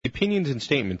opinions and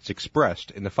statements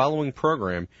expressed in the following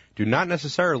program do not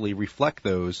necessarily reflect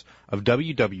those of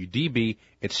WWDB,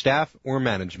 its staff, or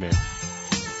management.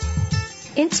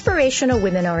 Inspirational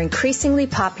women are increasingly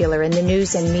popular in the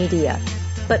news and media,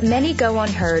 but many go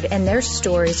unheard and their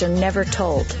stories are never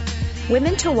told.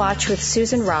 Women to Watch with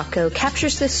Susan Rocco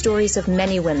captures the stories of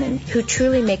many women who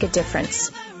truly make a difference.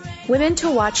 Women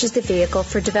to Watch is the vehicle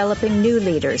for developing new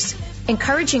leaders,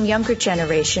 encouraging younger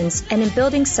generations, and in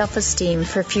building self-esteem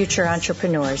for future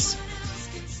entrepreneurs.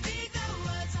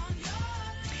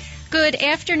 Good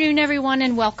afternoon, everyone,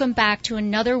 and welcome back to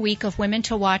another week of Women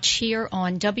to Watch here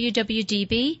on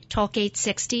WWDB, Talk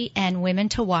 860, and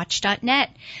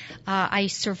WomenToWatch.net. I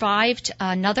survived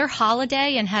another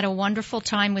holiday and had a wonderful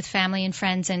time with family and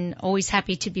friends, and always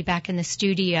happy to be back in the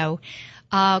studio.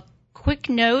 Quick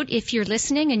note, if you're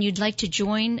listening and you'd like to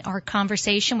join our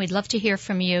conversation, we'd love to hear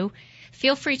from you.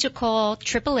 Feel free to call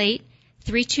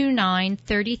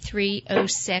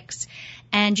 888-329-3306.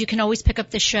 And you can always pick up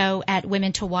the show at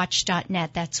WomenToWatch.net.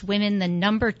 That's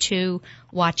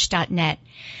Watch.net.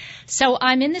 So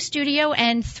I'm in the studio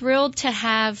and thrilled to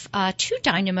have two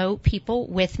Dynamo people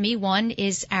with me. One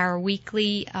is our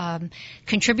weekly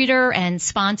contributor and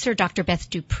sponsor, Dr. Beth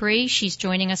Dupree. She's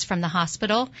joining us from the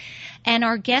hospital. And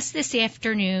our guest this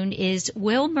afternoon is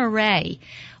Will Marre.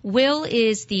 Will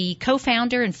is the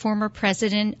co-founder and former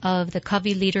president of the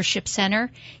Covey Leadership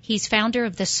Center. He's founder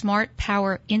of the Smart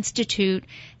Power Institute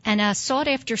and a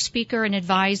sought-after speaker and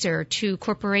advisor to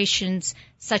corporations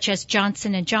such as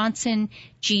Johnson & Johnson,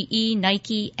 GE,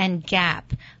 Nike, and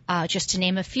Gap, just to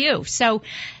name a few. So,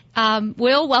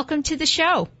 Will, welcome to the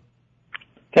show.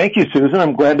 Thank you, Susan.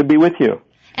 I'm glad to be with you.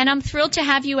 And I'm thrilled to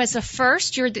have you as a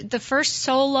first. You're the first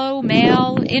solo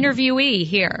male interviewee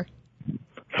here.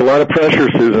 It's a lot of pressure,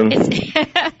 Susan.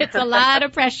 It's a lot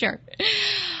of pressure.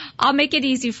 I'll make it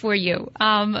easy for you.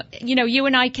 You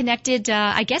and I connected,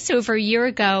 I guess, over a year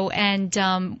ago, and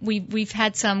we've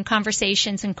had some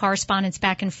conversations and correspondence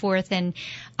back and forth, and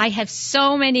I have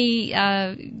so many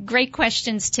great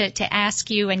questions to ask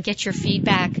you and get your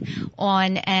feedback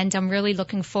on, and I'm really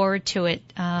looking forward to it.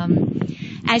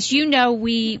 As you know,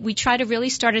 we try to really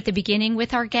start at the beginning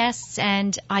with our guests,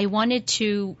 and I wanted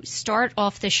to start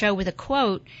off the show with a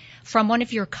quote from one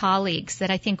of your colleagues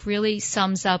that I think really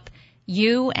sums up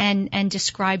you and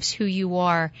describes who you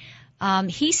are.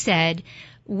 He said,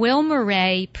 Will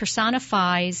Marre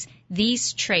personifies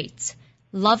these traits: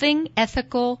 loving,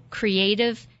 ethical,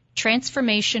 creative,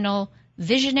 transformational,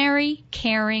 visionary,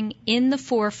 caring, in the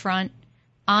forefront,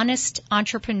 honest,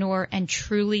 entrepreneur, and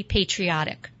truly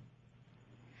patriotic.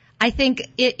 I think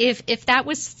if that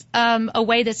was a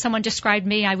way that someone described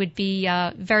me, I would be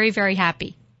very, very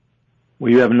happy.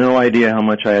 Well, you have no idea how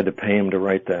much I had to pay him to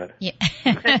write that. Yeah.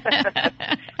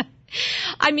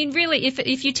 I mean, really,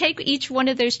 if you take each one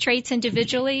of those traits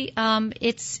individually,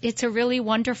 it's a really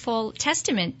wonderful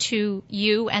testament to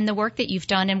you and the work that you've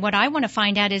done. And what I want to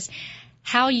find out is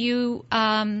how you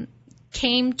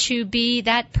came to be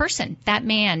that person, that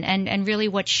man, and really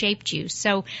what shaped you.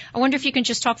 So I wonder if you can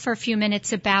just talk for a few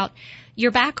minutes about your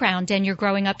background and your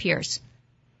growing up years.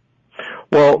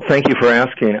 Well, thank you for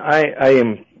asking. I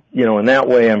am, in that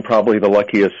way, I'm probably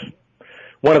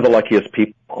one of the luckiest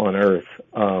people on earth,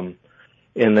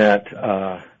 in that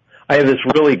I have this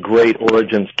really great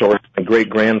origin story. My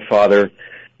great-grandfather,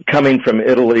 coming from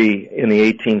Italy in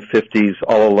the 1850s,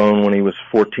 all alone when he was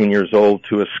 14 years old,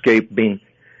 to escape being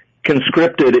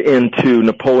conscripted into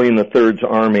Napoleon III's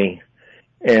army,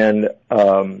 and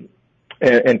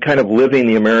kind of living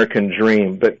the American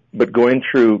dream, but going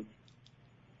through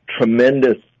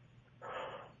tremendous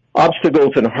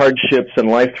obstacles and hardships and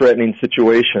life-threatening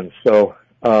situations. So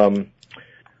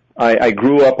I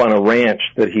grew up on a ranch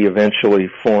that he eventually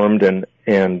formed, and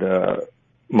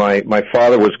my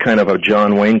father was kind of a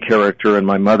John Wayne character, and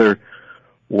my mother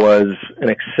was an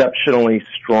exceptionally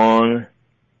strong,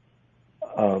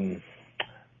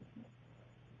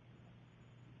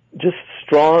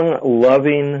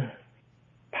 loving,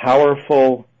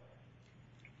 powerful,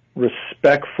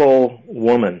 respectful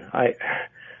woman. I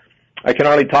can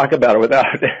hardly talk about it without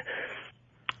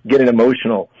getting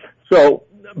emotional. So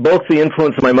both the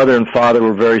influence of my mother and father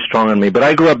were very strong on me, but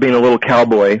I grew up being a little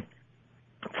cowboy.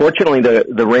 Fortunately,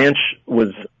 the ranch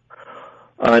was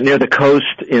near the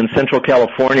coast in Central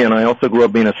California, and I also grew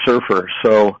up being a surfer.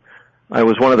 So I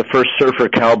was one of the first surfer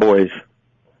cowboys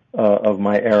of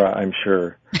my era, I'm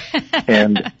sure.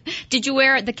 And did you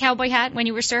wear the cowboy hat when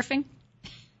you were surfing?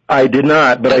 I did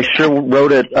not, but I sure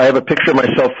rode it. I have a picture of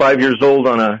myself 5 years old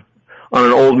on an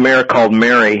old mare called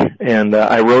Marre, and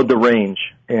I rode the range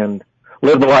and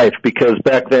lived the life, because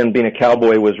back then being a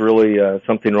cowboy was really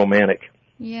something romantic.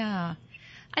 Yeah.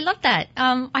 I love that.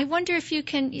 I wonder if you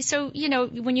can, so,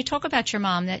 when you talk about your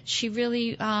mom, that she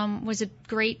really was a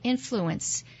great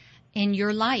influence in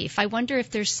your life. I wonder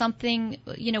if there's something,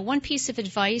 one piece of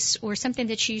advice or something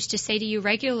that she used to say to you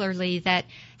regularly that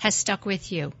has stuck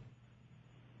with you.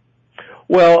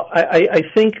 Well, I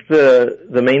think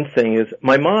the main thing is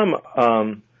my mom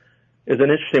is an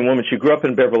interesting woman. She grew up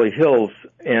in Beverly Hills,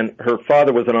 and her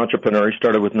father was an entrepreneur. He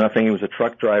started with nothing. He was a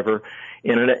truck driver,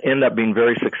 and it ended up being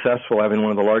very successful, having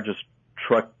one of the largest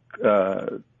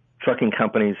trucking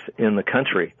companies in the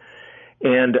country.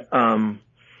 And I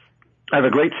have a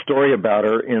great story about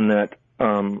her in that,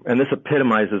 and this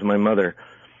epitomizes my mother.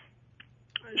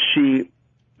 She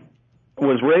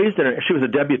was raised she was a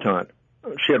debutante.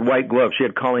 She had white gloves. She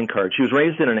had calling cards. She was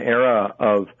raised in an era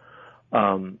of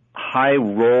high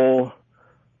roll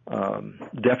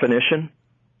definition,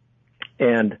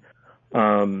 and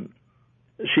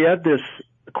she had this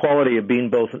quality of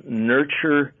being both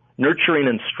nurturing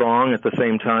and strong at the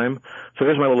same time. So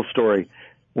here's my little story.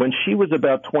 When she was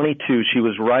about 22, she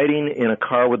was riding in a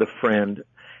car with a friend,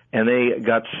 and they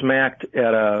got smacked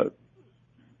at an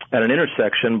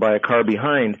intersection by a car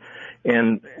behind,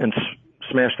 and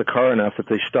smashed the car enough that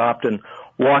they stopped and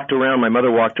walked around. My mother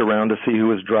walked around to see who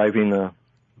was driving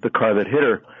the car that hit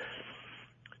her.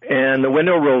 And the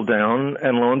window rolled down,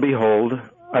 and lo and behold,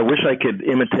 I wish I could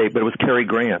imitate, but it was Cary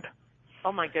Grant.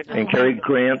 Oh, my goodness. And Cary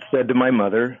Grant said to my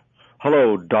mother,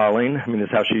 "Hello, darling." I mean,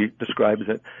 that's how she describes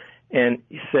it. And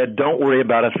he said, "Don't worry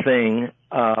about a thing.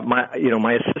 My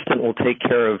assistant will take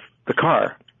care of the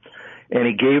car." And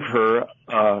he gave her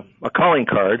a calling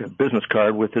card, a business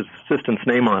card with his assistant's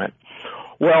name on it.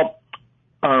 Well,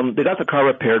 they got the car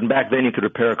repaired, and back then you could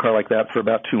repair a car like that for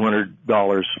about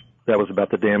 $200. That was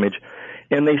about the damage.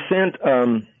 And they sent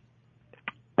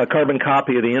a carbon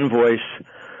copy of the invoice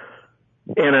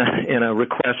and a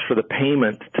request for the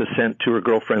payment to send to her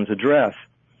girlfriend's address.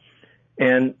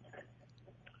 And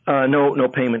no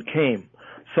payment came.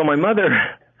 So my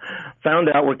mother found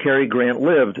out where Cary Grant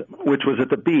lived, which was at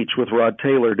the beach with Rod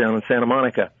Taylor down in Santa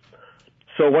Monica.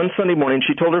 So one Sunday morning,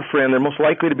 she told her friend they're most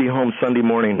likely to be home Sunday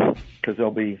morning because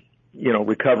they'll be,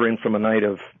 recovering from a night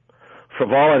of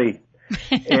frivolity.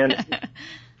 And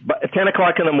at 10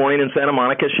 o'clock in the morning in Santa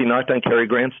Monica, she knocked on Cary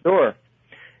Grant's door.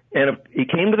 And he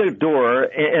came to the door,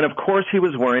 and of course he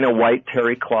was wearing a white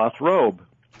terry cloth robe.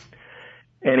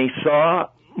 And he saw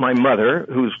my mother,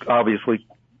 who's obviously,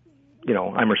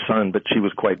 I'm her son, but she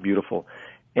was quite beautiful.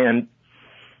 And,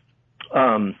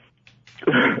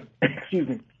 excuse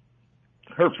me,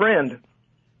 her friend,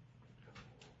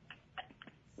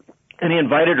 and he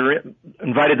invited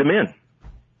them in.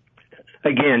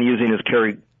 Again, using his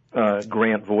Cary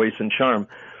Grant voice and charm.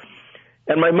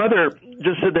 And my mother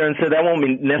just stood there and said, "That won't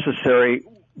be necessary,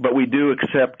 but we do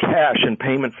accept cash in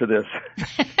payment for this."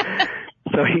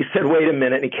 So he said, "Wait a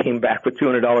minute," and he came back with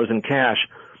 $200 in cash.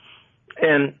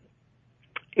 And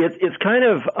it's kind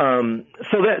of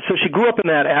so she grew up in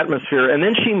that atmosphere, and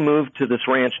then she moved to this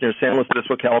ranch near San Luis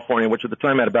Obispo, California, which at the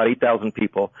time had about 8,000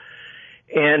 people.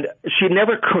 And she'd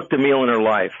never cooked a meal in her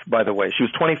life, by the way. She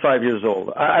was 25 years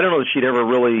old. I don't know that she'd ever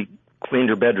really cleaned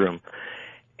her bedroom.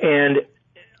 And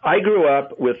I grew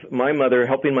up with my mother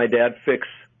helping my dad fix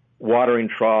watering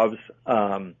troughs,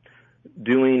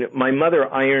 my mother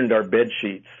ironed our bed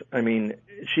sheets. I mean,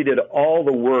 she did all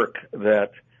the work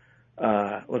that,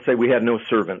 let's say we had no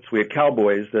servants. We had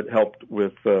cowboys that helped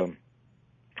with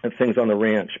things on the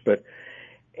ranch.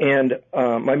 And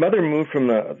my mother moved from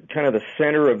the kind of the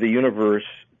center of the universe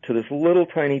to this little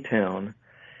tiny town,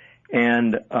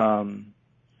 and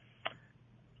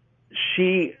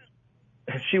she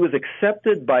was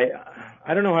accepted by,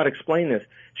 I don't know how to explain this.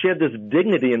 She had this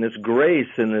dignity and this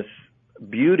grace and this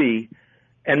beauty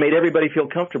and made everybody feel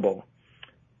comfortable.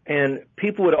 And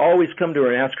people would always come to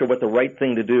her and ask her what the right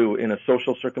thing to do in a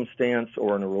social circumstance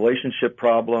or in a relationship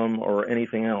problem or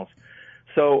anything else.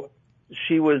 So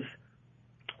she was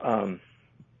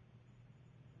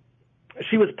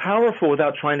powerful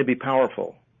without trying to be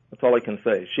powerful. That's all I can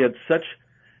say. She had such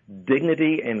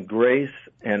dignity and grace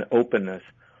and openness.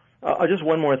 Just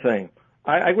one more thing.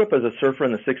 I grew up as a surfer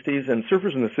in the 60s, and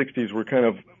surfers in the 60s were kind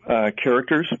of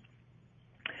characters.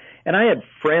 And I had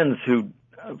friends who,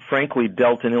 frankly,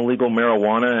 dealt in illegal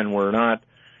marijuana and were not,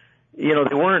 they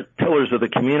weren't pillars of the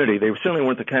community. They certainly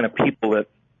weren't the kind of people that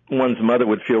one's mother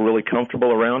would feel really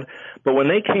comfortable around. But when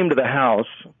they came to the house,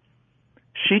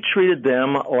 she treated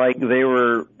them like they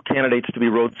were candidates to be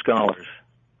Rhodes Scholars.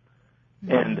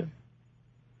 And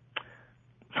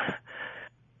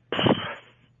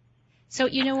so,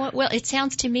 you know what? Well, it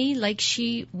sounds to me like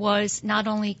she was not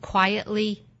only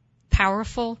quietly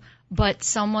powerful, but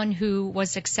someone who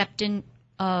was accepting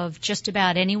of just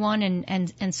about anyone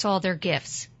and saw their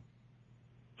gifts?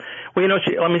 Well,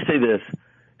 let me say this.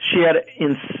 She had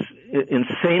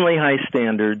insanely high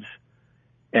standards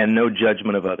and no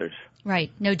judgment of others.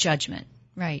 Right, no judgment,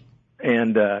 right.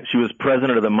 And she was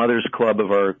president of the Mothers Club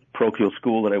of our parochial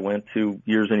school that I went to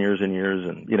years and years and years,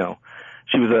 and,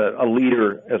 she was a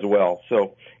leader as well.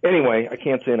 So anyway, I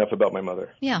can't say enough about my mother.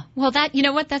 Yeah, well,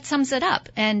 that sums it up.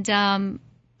 And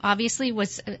obviously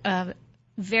was a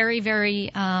very,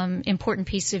 very important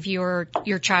piece of your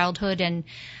childhood, and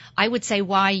I would say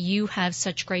why you have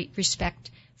such great respect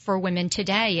for women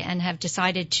today and have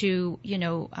decided to,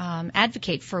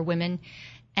 advocate for women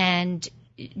and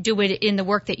do it in the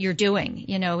work that you're doing,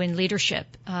 in leadership.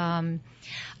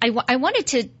 I wanted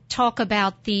to talk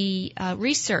about the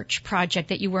research project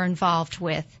that you were involved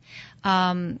with.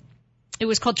 It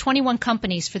was called 21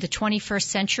 Companies for the 21st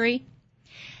Century.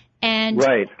 And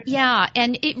right. Yeah,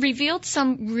 and it revealed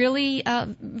some really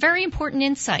very important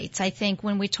insights, I think,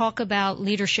 when we talk about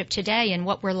leadership today and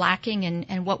what we're lacking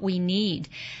and what we need.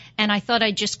 And I thought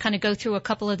I'd just kind of go through a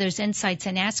couple of those insights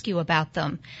and ask you about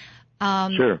them.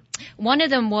 Sure. One of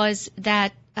them was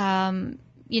that,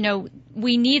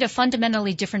 we need a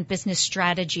fundamentally different business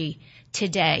strategy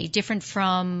today, different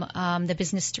from the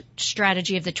business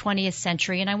strategy of the 20th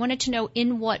century. And I wanted to know,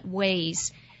 in what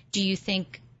ways do you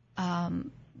think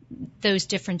those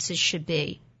differences should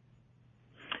be?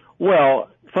 Well,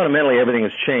 fundamentally, everything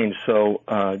has changed. So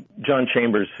John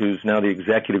Chambers, who's now the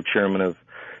executive chairman of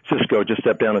Cisco, just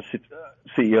stepped down as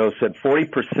CEO, said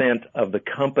 40% of the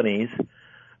companies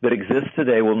that exist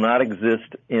today will not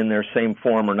exist in their same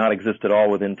form or not exist at all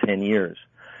within 10 years.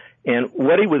 And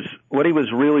what he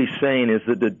was really saying is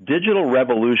that the digital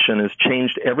revolution has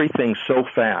changed everything so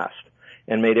fast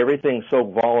and made everything so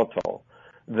volatile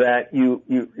that you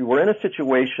were in a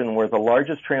situation where the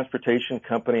largest transportation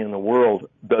company in the world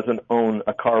doesn't own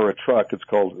a car or a truck. It's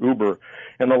called Uber.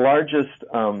 And the largest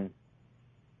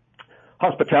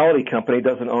hospitality company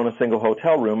doesn't own a single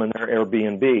hotel room, and they're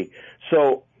Airbnb.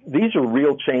 So these are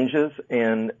real changes,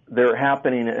 and they're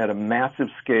happening at a massive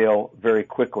scale very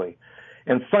quickly.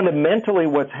 And fundamentally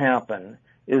what's happened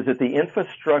is that the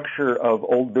infrastructure of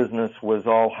old business was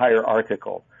all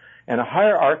hierarchical. And a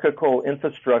hierarchical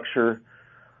infrastructure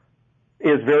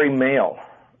is very male.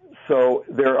 So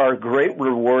there are great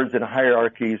rewards in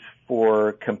hierarchies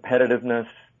for competitiveness,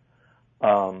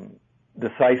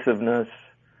 decisiveness.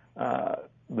 The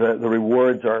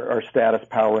rewards are status,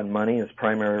 power, and money as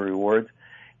primary rewards.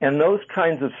 And those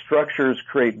kinds of structures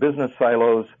create business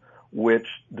silos which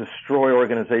destroy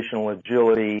organizational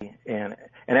agility and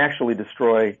actually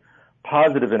destroy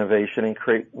positive innovation and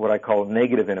create what I call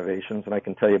negative innovations, and I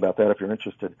can tell you about that if you're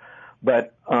interested.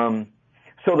 But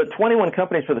so the 21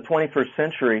 companies for the 21st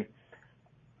century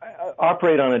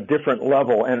operate on a different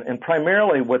level, and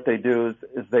primarily what they do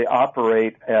is they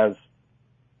operate as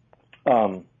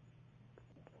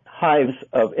hives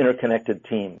of interconnected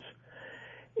teams.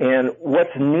 And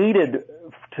what's needed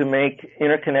to make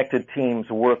interconnected teams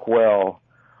work well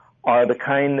are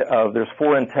there's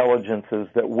 4 intelligences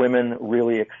that women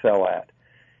really excel at.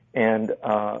 And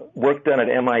work done at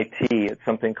MIT at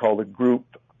something called the Group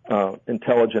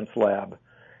Intelligence Lab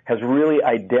has really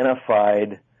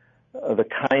identified the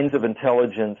kinds of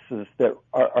intelligences that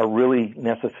are really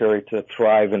necessary to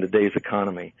thrive in today's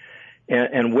economy.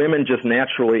 And women just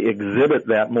naturally exhibit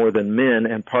that more than men,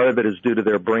 and part of it is due to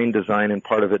their brain design, and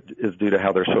part of it is due to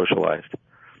how they're socialized.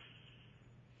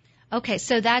 Okay,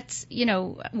 so that's,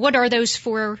 what are those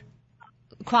 4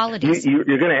 qualities? You're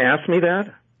going to ask me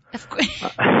that? Of course.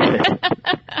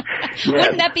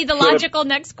 Wouldn't that be the logical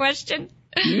next question?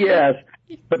 Yes,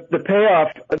 but the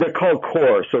payoff, they're called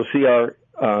CORE, so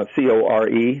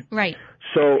C-O-R-E. Right.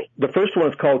 So the first one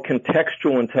is called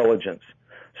contextual intelligence.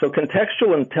 So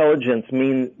contextual intelligence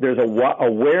means there's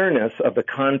awareness of the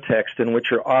context in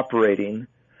which you're operating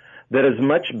that is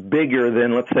much bigger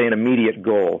than, let's say, an immediate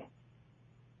goal.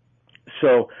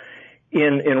 So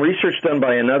in research done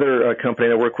by another company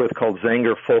I work with called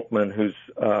Zanger-Folkman, who's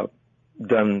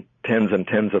done tens and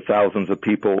tens of thousands of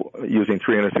people using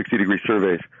 360-degree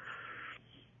surveys,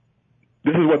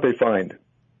 this is what they find,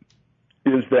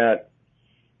 is that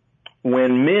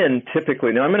when men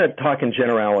typically, now I'm going to talk in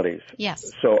generalities.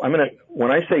 Yes. So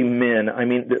when I say men, I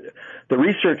mean, the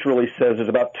research really says there's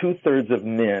about 2/3 of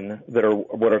men that are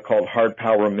what are called hard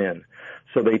power men.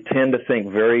 So they tend to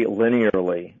think very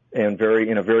linearly and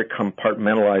in a very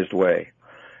compartmentalized way.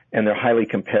 And they're highly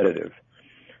competitive.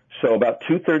 So about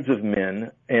 2/3 of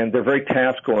men, and they're very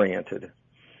task oriented.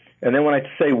 And then when I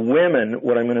say women,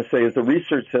 what I'm going to say is the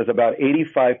research says about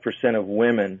 85% of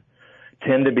women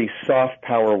tend to be soft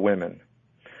power women.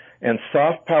 And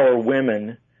soft power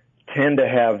women tend to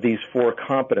have these 4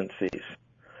 competencies,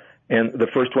 and the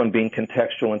first one being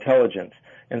contextual intelligence.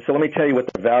 And so let me tell you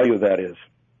what the value of that is.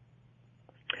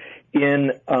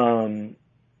 In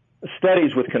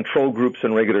studies with control groups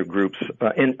and regular groups,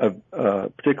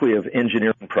 particularly of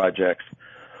engineering projects,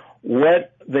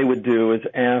 what they would do is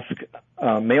ask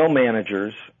male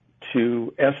managers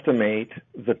to estimate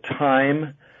the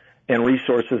time and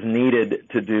resources needed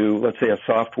to do, let's say, a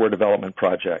software development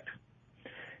project.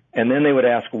 And then they would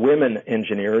ask women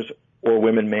engineers or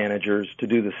women managers to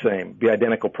do the same, the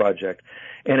identical project.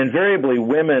 And invariably,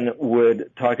 women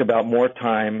would talk about more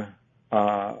time,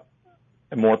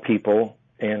 more people,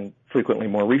 and frequently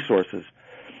more resources.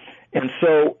 And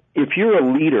so if you're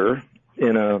a leader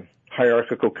in a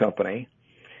hierarchical company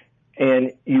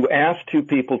and you ask 2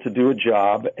 people to do a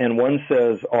job and one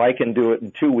says, oh, I can do it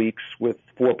in 2 weeks with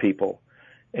 4 people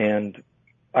and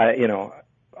I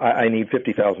need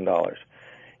 $50,000.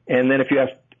 And then if you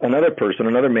ask another person,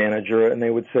 another manager, and they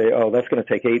would say, oh, that's going to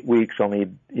take 8 weeks. I'll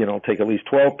need, take at least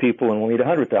 12 people and we'll need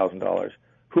 $100,000.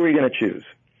 Who are you going to choose?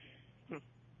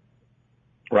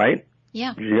 Right?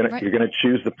 Yeah. You're going to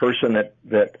choose the person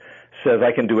that says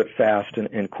I can do it fast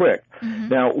and quick. Mm-hmm.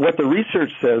 Now, what the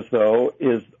research says, though,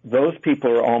 is those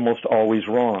people are almost always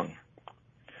wrong.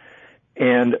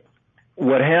 And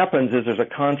what happens is there's a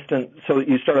constant, so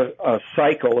you start a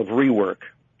cycle of rework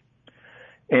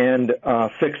and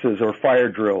fixes or fire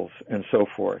drills and so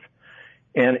forth.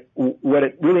 And what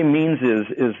it really means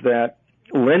is that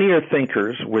linear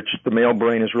thinkers, which the male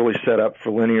brain is really set up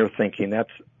for linear thinking,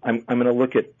 I'm going to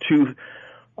look at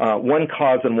one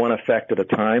cause and one effect at a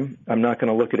time. I'm not going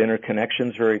to look at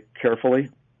interconnections very carefully.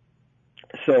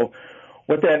 So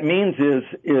what that means is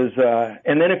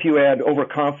and then if you add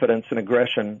overconfidence and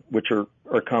aggression, which are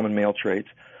common male traits,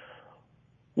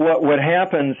 what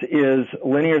happens is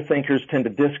linear thinkers tend to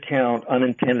discount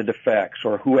unintended effects,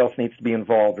 or who else needs to be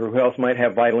involved, or who else might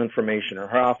have vital information, or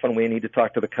how often we need to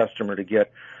talk to the customer to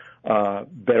get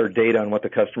better data on what the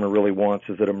customer really wants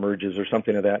as it emerges, or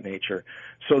something of that nature.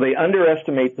 So they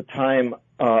underestimate the time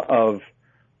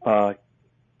the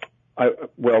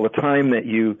time that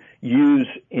you use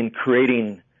in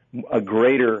creating a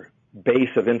greater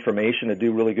base of information to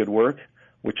do really good work,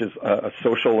 which is a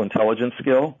social intelligence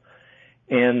skill.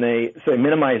 And they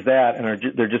minimize that,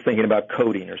 and they're just thinking about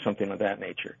coding or something of that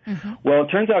nature. Mm-hmm. Well, it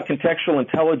turns out contextual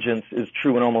intelligence is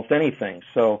true in almost anything.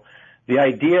 So the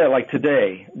idea, like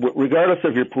today, regardless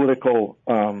of your political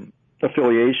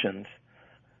affiliations,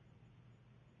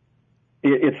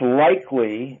 it's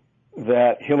likely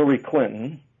that Hillary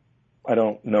Clinton, I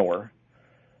don't know her,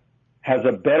 has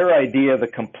a better idea of the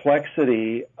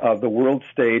complexity of the world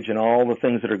stage and all the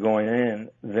things that are going in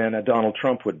than a Donald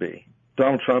Trump would be.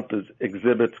 Donald Trump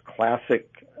exhibits classic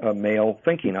male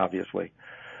thinking, obviously.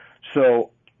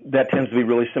 So that tends to be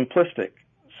really simplistic.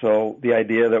 So the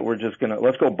idea that we're just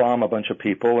let's go bomb a bunch of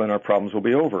people and our problems will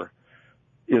be over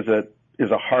is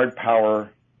a hard power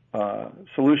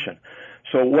solution.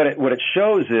 So what it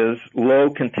shows is low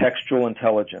contextual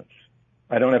intelligence.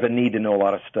 I don't have a need to know a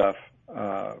lot of stuff.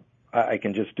 I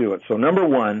can just do it. So number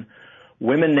one,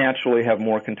 women naturally have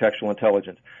more contextual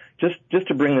intelligence. Just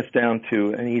to bring this down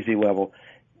to an easy level,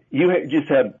 you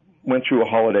just went through a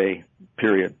holiday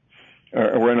period,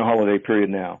 or we're in a holiday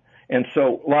period now, and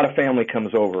so a lot of family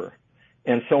comes over,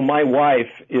 and so my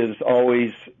wife is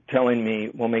always telling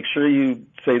me, well, make sure you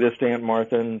say this to Aunt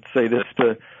Martha and say this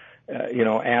to,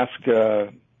 ask,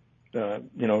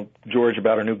 George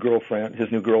about his new girlfriend,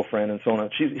 and so on.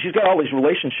 She's got all these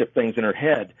relationship things in her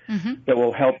head mm-hmm. that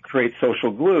will help create social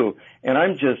glue. And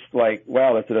I'm just like,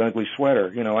 wow, that's an ugly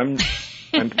sweater. I'm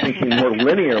thinking more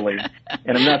linearly,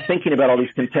 and I'm not thinking about all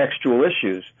these contextual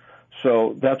issues.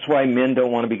 So that's why men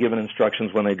don't want to be given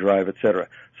instructions when they drive, et cetera.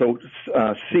 So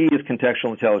C is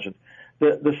contextual intelligence.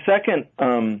 The second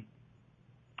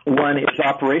one is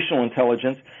operational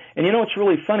intelligence. And it's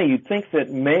really funny. You'd think that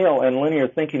male and linear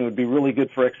thinking would be really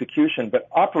good for execution, but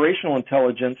operational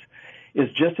intelligence is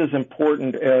just as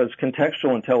important as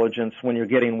contextual intelligence when you're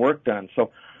getting work done.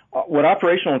 So what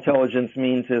operational intelligence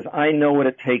means is I know what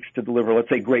it takes to deliver, let's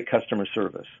say, great customer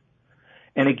service.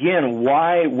 And again,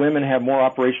 why women have more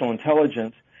operational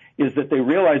intelligence is that they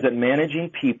realize that managing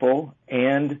people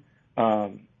and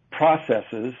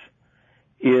processes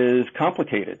is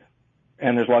complicated,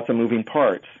 and there's lots of moving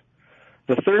parts.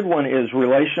 The third one is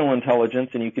relational intelligence,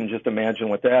 and you can just imagine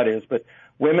what that is. But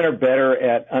women are better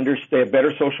they have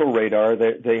better social radar.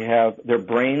 Their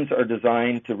brains are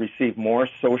designed to receive more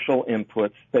social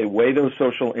inputs. They weigh those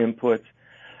social inputs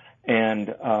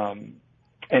and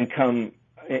come,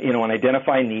 and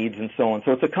identify needs and so on.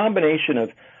 So it's a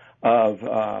combination of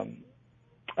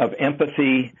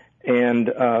empathy and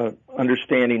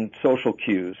understanding social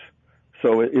cues.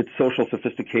 So it's social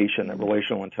sophistication and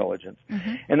relational intelligence.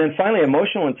 Mm-hmm. And then finally,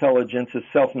 emotional intelligence is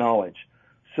self-knowledge.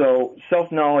 So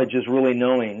self-knowledge is really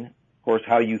knowing, of course,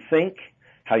 how you think,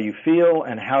 how you feel,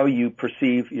 and how you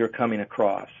perceive you're coming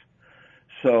across.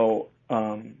 So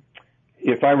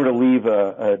if I were to leave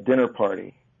a dinner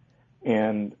party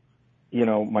and, you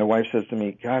know, my wife says to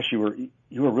me, gosh, you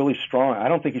were really strong. I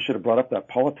don't think you should have brought up that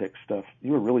politics stuff.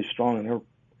 You were really strong, and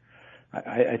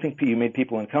I think you made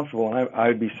people uncomfortable. And I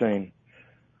would be saying,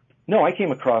 no, I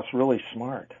came across really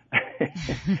smart.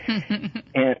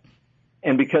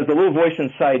 and because the little voice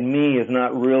inside me is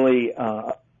not really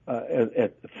at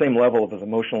the same level of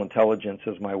emotional intelligence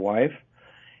as my wife,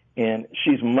 and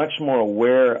she's much more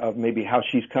aware of maybe how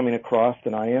she's coming across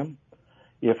than I am,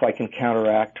 if I can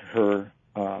counteract her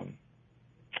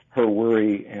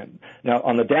worry. And now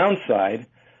on the downside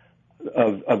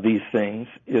of these things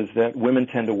is that women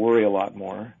tend to worry a lot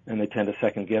more, and they tend to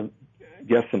second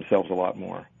guess themselves a lot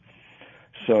more.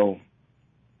 So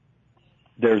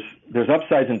there's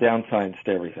upsides and downsides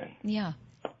to everything. Yeah.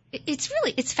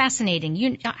 It's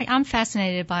fascinating. I'm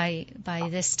fascinated by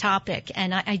this topic,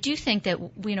 and I do think that,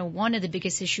 you know, one of the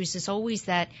biggest issues is always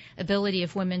that ability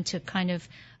of women to kind of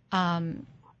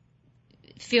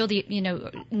feel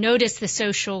notice the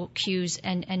social cues,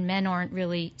 and men aren't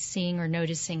really seeing or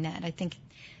noticing that. I think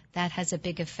that has a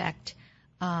big effect,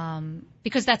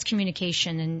 because that's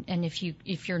communication, and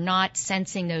if you're not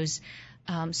sensing those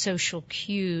social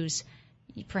cues,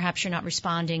 perhaps you're not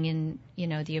responding in, you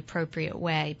know, the appropriate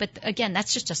way. But again,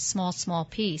 that's just a small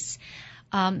piece.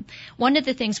 One of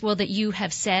the things, Will, that you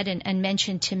have said and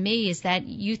mentioned to me is that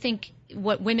you think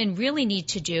what women really need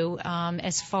to do,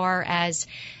 as far as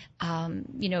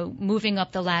moving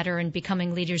up the ladder and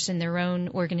becoming leaders in their own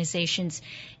organizations,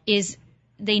 is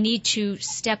they need to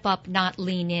step up, not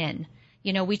lean in.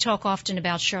 You know, we talk often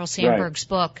about Sheryl Sandberg's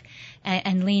book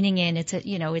and leaning in.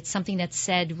 It's something that's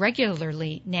said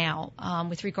regularly now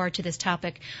with regard to this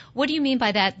topic. What do you mean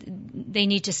by that? They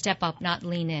need to step up, not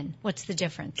lean in. What's the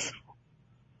difference?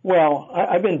 Well,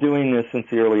 I've been doing this since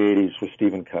the early 80s with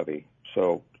Stephen Covey.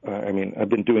 So, I've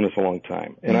been doing this a long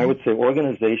time. And I would say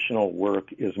organizational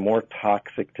work is more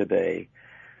toxic today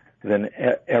than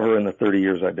ever in the 30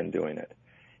 years I've been doing it.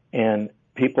 And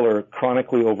people are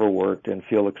chronically overworked and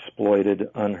feel exploited,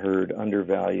 unheard,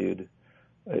 undervalued.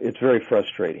 It's very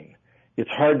frustrating. It's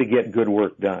hard to get good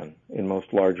work done in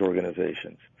most large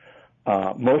organizations,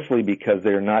 mostly because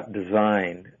they're not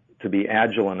designed to be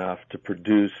agile enough to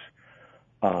produce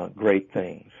great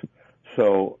things.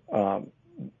 So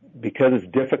because it's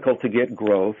difficult to get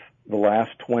growth, the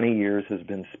last 20 years has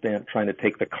been spent trying to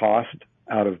take the cost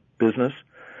out of business.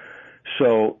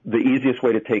 So the easiest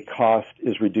way to take cost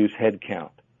is reduce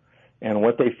headcount. And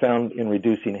what they found in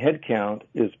reducing headcount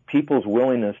is people's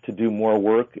willingness to do more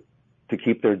work to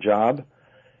keep their job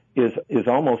is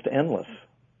almost endless.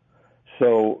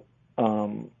 So,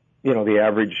 the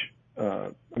average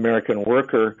American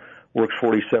worker works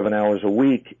 47 hours a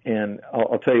week, and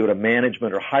I'll tell you at a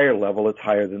management or higher level, it's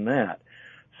higher than that.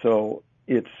 So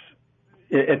it's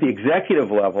at the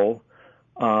executive level.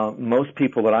 Most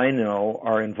people that I know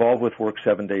are involved with work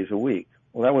 7 days a week.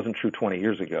 Well, that wasn't true 20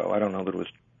 years ago. I don't know that it was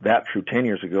that true 10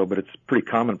 years ago, but it's pretty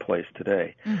commonplace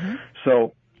today. Mm-hmm.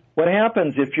 So what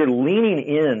happens if you're leaning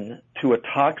in to a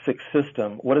toxic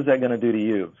system? What is that going to do to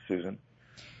you, Susan?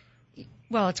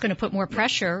 Well, it's going to put more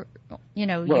pressure. It's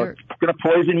going to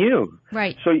poison you.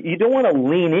 Right. So you don't want to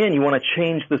lean in. You want to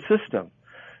change the system.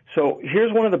 So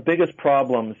here's one of the biggest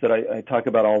problems that I talk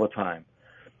about all the time.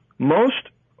 Most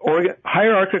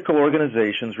hierarchical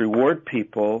organizations reward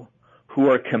people who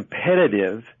are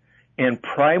competitive and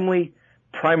primarily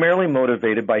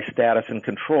motivated by status and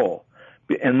control.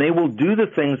 And they will do the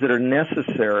things that are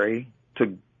necessary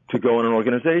to go in an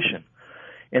organization.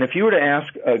 And if you were to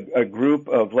ask a group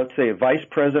of, let's say, a vice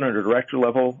president or director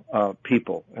level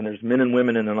people, and there's men and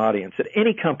women in an audience at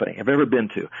any company I've ever been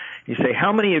to, you say,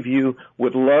 how many of you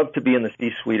would love to be in the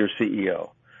C-suite or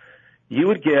CEO? You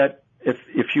would get,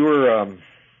 if you were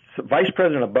vice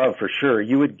president above for sure,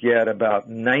 you would get about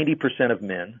 90% of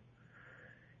men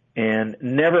and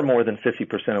never more than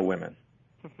 50% of women.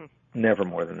 Never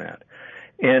more than that.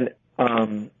 And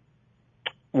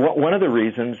one of the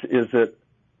reasons is that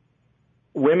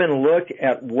women look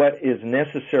at what is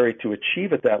necessary to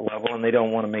achieve at that level, and they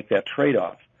don't want to make that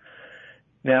trade-off.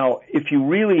 Now, if you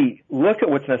really look at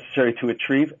what's necessary to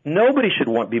achieve, nobody should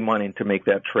be wanting to make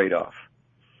that trade-off.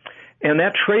 And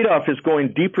that trade-off is going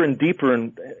deeper and deeper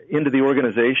into the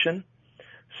organization,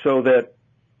 so that,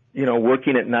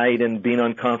 working at night and being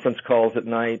on conference calls at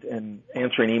night and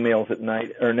answering emails at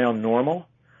night are now normal.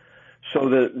 So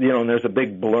and there's a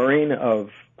big blurring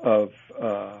of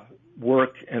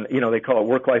work, and they call it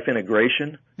work-life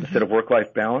integration instead of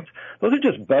work-life balance. Those are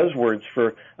just buzzwords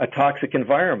for a toxic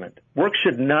environment. Work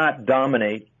should not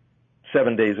dominate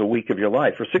 7 days a week of your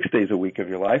life or 6 days a week of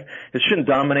your life. It shouldn't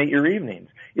dominate your evenings.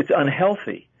 It's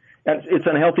unhealthy. It's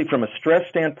unhealthy from a stress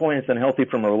standpoint. It's unhealthy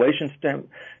from a relation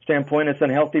standpoint. It's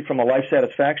unhealthy from a life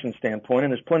satisfaction standpoint.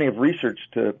 And there's plenty of research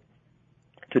to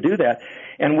do that.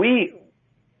 And we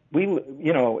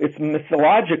it's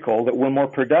mythological that we're more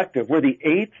productive. We're the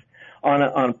 8th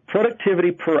on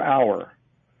productivity per hour.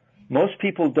 Most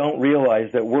people don't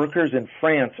realize that workers in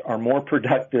France are more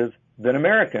productive than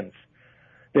Americans.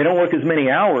 They don't work as many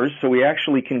hours, so we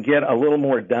actually can get a little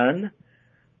more done,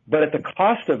 but at the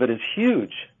cost of it is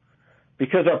huge.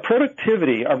 Because our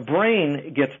productivity, our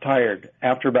brain gets tired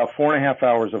after about 4.5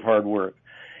 hours of hard work.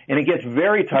 And it gets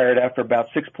very tired after about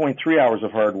 6.3 hours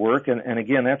of hard work. And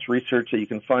again, that's research that you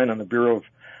can find on the Bureau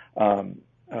of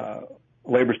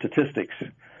Labor Statistics.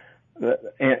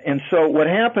 And so what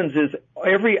happens is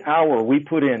every hour we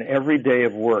put in every day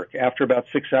of work, after about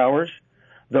 6 hours,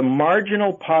 the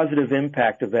marginal positive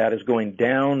impact of that is going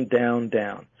down, down,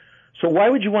 down. So why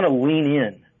would you want to lean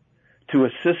in to a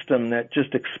system that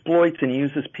just exploits and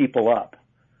uses people up?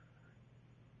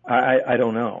 I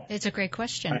don't know. It's a great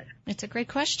question. It's a great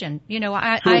question. So we've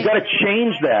got to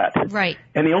change that. Right.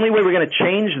 And the only way we're going to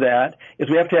change that is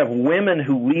we have to have women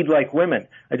who lead like women.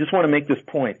 I just want to make this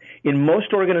point. In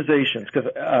most organizations,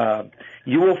 because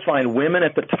you will find women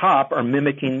at the top are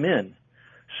mimicking men.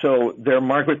 So they're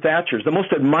Margaret Thatcher's, the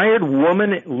most admired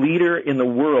woman leader in the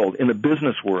world, in the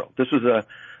business world. This was a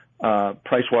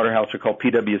Price Waterhouse, they're called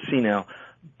PwC now,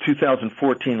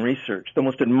 2014 research. The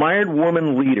most admired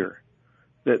woman leader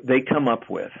that they come up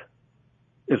with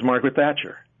is Margaret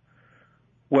Thatcher.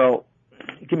 Well,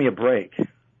 give me a break.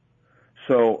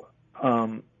 So,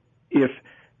 if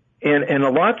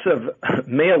lots of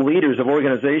male leaders of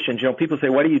organizations, people say,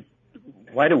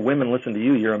 why do women listen to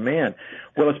you? You're a man.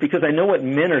 Well, it's because I know what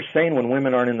men are saying when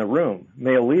women aren't in the room,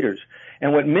 male leaders.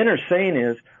 And what men are saying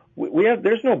is,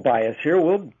 there's no bias here.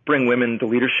 We'll bring women into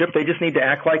leadership. They just need to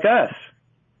act like us.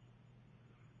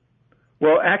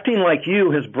 Well, acting like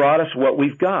you has brought us what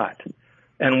we've got.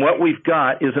 And what we've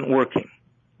got isn't working.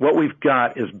 What we've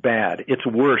got is bad. It's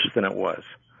worse than it was.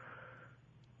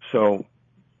 So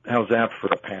how's that for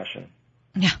a passion?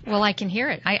 Yeah, well, I can hear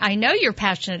it. I know you're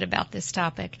passionate about this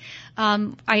topic.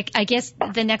 I guess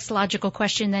the next logical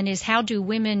question then is, how do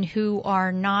women who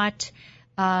are not,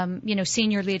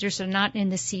 senior leaders or not in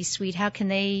the C-suite, how can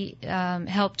they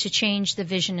help to change the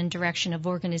vision and direction of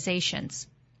organizations?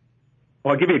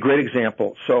 Well, I'll give you a great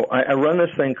example. So I run this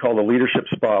thing called the Leadership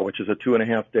Spa, which is a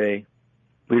 2.5-day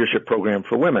leadership program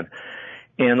for women.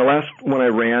 And the last one I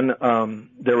ran,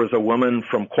 there was a woman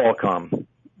from Qualcomm,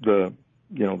 the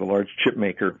large chip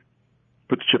maker,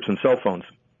 puts chips in cell phones.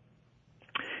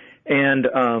 And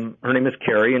her name is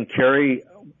Carrie, and Carrie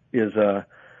is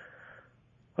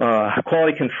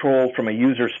quality control from a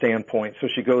user standpoint. So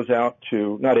she goes out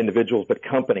to not individuals but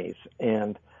companies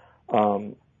and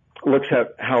looks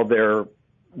at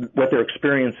what their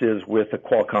experience is with the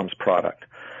Qualcomm's product.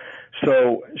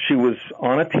 So she was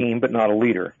on a team but not a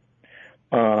leader,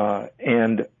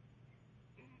 and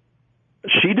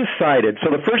she decided. So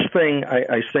the first thing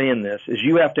I say in this is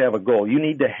you have to have a goal. You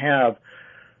need to have.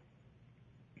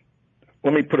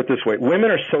 Let me put it this way: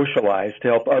 women are socialized to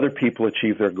help other people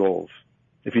achieve their goals.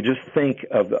 If you just think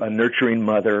of a nurturing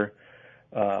mother,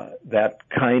 that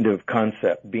kind of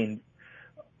concept being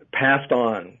passed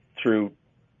on through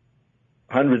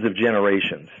hundreds of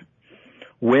generations.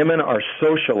 Women are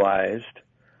socialized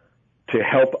to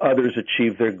help others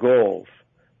achieve their goals.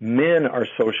 Men are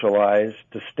socialized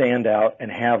to stand out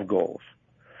and have goals.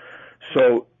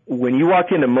 So when you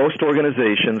walk into most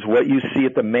organizations, what you see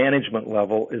at the management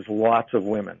level is lots of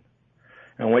women.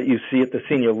 And what you see at the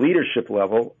senior leadership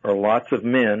level are lots of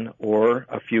men or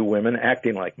a few women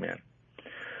acting like men.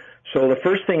 So the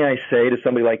first thing I say to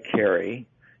somebody like Carrie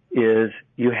is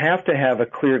you have to have a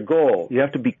clear goal. You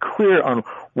have to be clear on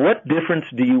what difference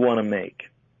do you want to make.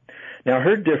 Now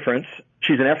her difference,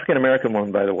 she's an African American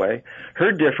woman, by the way,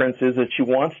 her difference is that she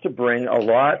wants to bring a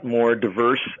lot more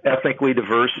diverse, ethnically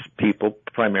diverse people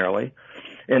primarily,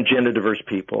 and gender diverse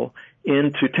people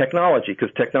into technology, because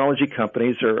technology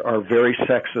companies are very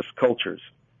sexist cultures.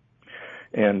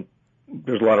 And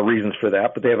there's a lot of reasons for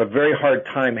that, but they have a very hard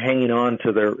time hanging on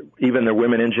to their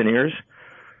women engineers.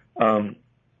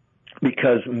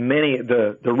 Because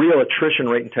the real attrition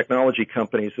rate in technology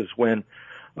companies is when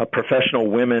professional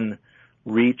women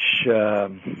reach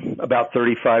about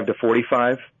 35 to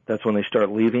 45. That's when they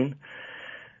start leaving.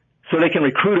 So they can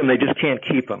recruit them, they just can't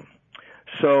keep them.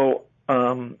 So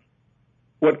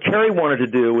what Carrie wanted to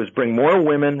do was bring more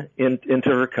women into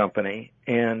her company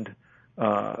and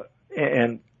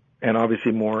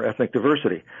obviously more ethnic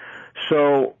diversity.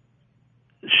 So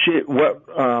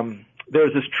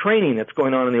there's this training that's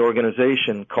going on in the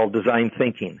organization called design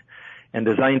thinking. And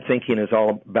design thinking is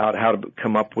all about how to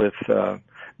come up with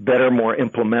better, more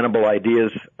implementable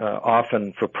ideas,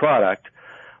 often for product,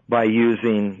 by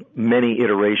using many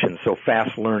iterations, so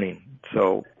fast learning.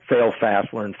 So fail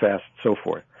fast, learn fast, so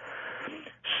forth.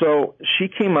 So she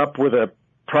came up with a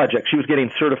project. She was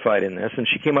getting certified in this, and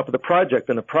she came up with a project,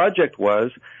 and the project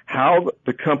was how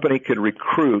the company could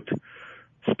recruit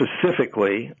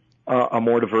specifically a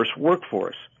more diverse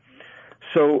workforce.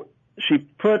 So she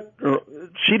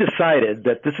decided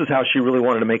that this is how she really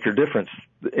wanted to make her difference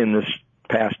in this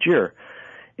past year.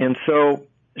 And so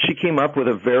she came up with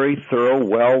a very thorough,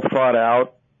 well thought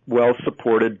out, well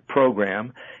supported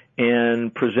program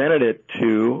and presented it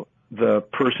to the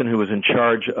person who was in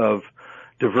charge of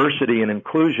diversity and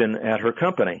inclusion at her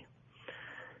company.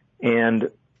 And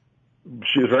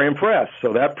she was very impressed.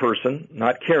 So that person,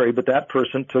 not Carrie, but that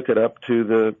person took it up to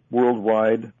the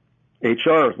worldwide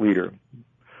HR leader,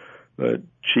 the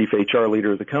chief HR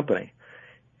leader of the company.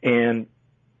 And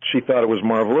she thought it was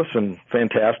marvelous and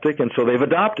fantastic, and so they've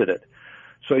adopted it.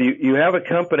 So you have a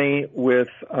company with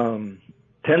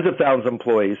tens of thousands of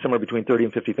employees, somewhere between 30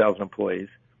 and 50,000 employees,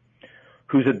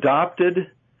 who's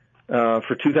adopted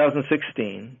for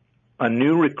 2016 a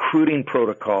new recruiting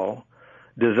protocol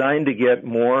designed to get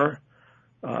more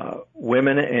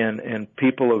women and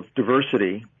people of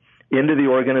diversity into the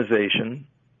organization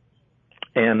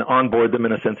and onboard them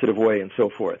in a sensitive way and so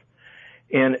forth.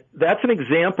 And that's an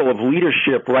example of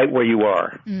leadership right where you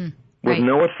are, with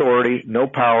no authority, no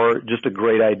power, just a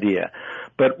great idea.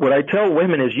 But what I tell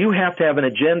women is you have to have an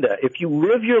agenda. If you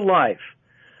live your life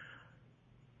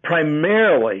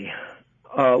primarily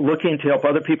looking to help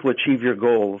other people achieve their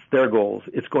goals,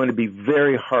 it's going to be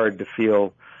very hard to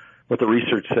feel what the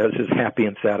research says is happy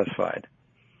and satisfied.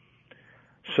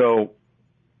 So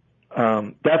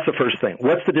that's the first thing.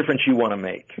 What's the difference you want to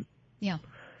make? Yeah.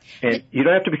 And you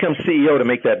don't have to become CEO to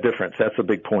make that difference. That's a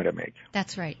big point I make.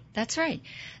 That's right. That's right.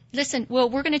 Listen, well,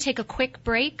 we're going to take a quick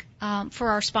break for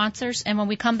our sponsors, and when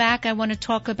we come back, I want to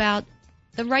talk about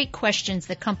the right questions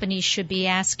that companies should be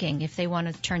asking if they want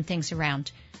to turn things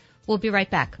around. We'll be right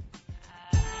back.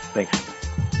 Thanks.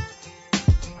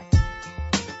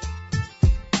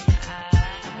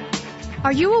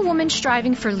 Are you a woman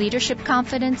striving for leadership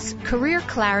confidence, career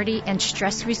clarity, and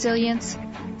stress resilience?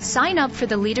 Sign up for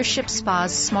the Leadership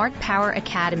Spa's Smart Power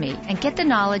Academy and get the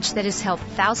knowledge that has helped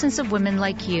thousands of women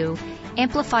like you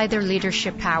amplify their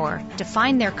leadership power,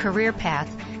 define their career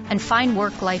path, and find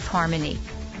work-life harmony.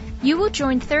 You will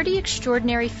join 30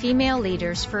 extraordinary female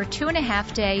leaders for a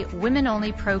 2.5-day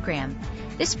women-only program.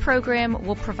 This program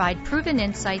will provide proven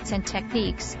insights and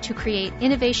techniques to create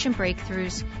innovation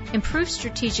breakthroughs, improve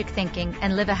strategic thinking,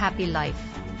 and live a happy life.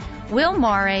 Will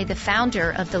Marre, the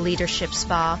founder of the Leadership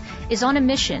Spa, is on a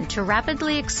mission to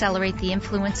rapidly accelerate the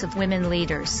influence of women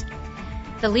leaders.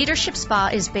 The Leadership Spa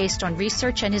is based on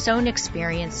research and his own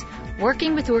experience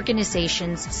working with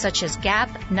organizations such as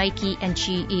Gap, Nike, and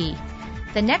GE.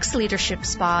 The next Leadership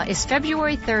Spa is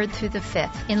February 3rd through the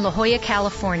 5th in La Jolla,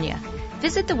 California.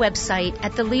 Visit the website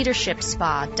at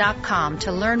theleadershipspa.com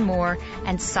to learn more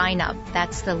and sign up.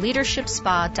 That's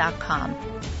theleadershipspa.com.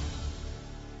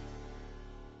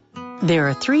 There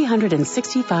are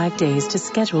 365 days to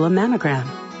schedule a mammogram.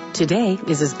 Today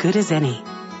is as good as any.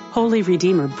 Holy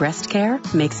Redeemer Breast Care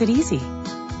makes it easy.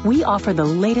 We offer the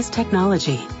latest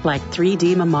technology like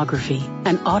 3D mammography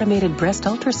and automated breast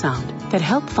ultrasound that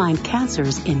help find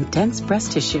cancers in dense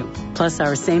breast tissue. Plus,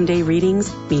 our same-day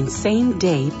readings mean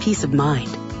same-day peace of mind.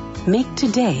 Make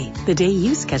today the day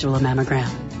you schedule a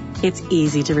mammogram. It's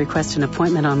easy to request an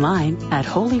appointment online at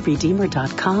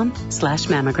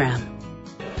holyredeemer.com/mammogram.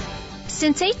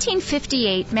 Since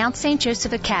 1858, Mount St.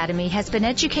 Joseph Academy has been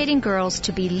educating girls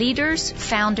to be leaders,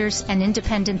 founders, and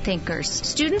independent thinkers.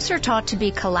 Students are taught to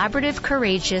be collaborative,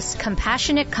 courageous,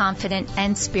 compassionate, confident,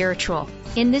 and spiritual.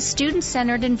 In this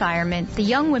student-centered environment, the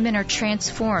young women are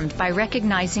transformed by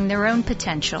recognizing their own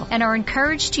potential and are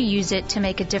encouraged to use it to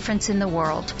make a difference in the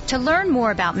world. To learn more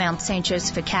about Mount St.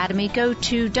 Joseph Academy, go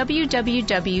to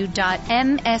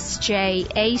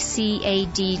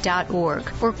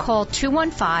www.msjacad.org or call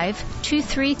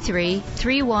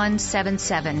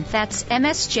 215-233-3177. That's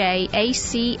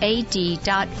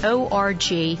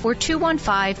msjacad.org or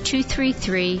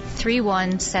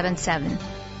 215-233-3177.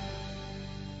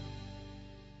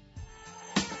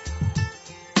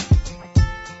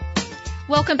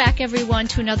 Welcome back, everyone,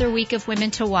 to another week of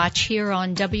Women to Watch here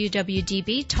on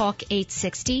WWDB Talk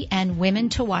 860 and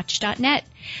WomenToWatch.net.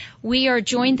 We are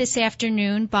joined this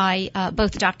afternoon by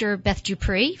both Dr. Beth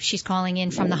Dupree. She's calling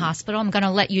in from the hospital. I'm going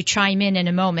to let you chime in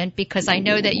a moment because I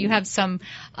know that you have some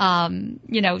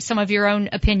of your own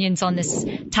opinions on this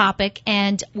topic.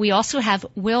 And we also have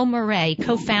Will Marre,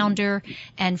 co-founder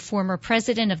and former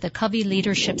president of the Covey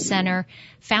Leadership Center,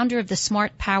 founder of the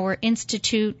Smart Power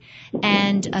Institute,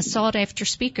 and a sought-after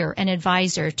speaker and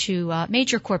advisor to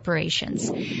major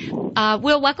corporations.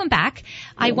 Will, welcome back.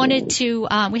 I wanted to,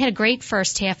 we had a great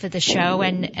first half of the show,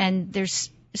 and there's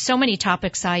so many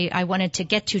topics I wanted to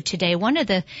get to today. One of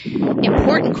the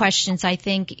important questions, I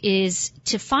think, is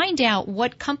to find out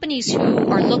what companies who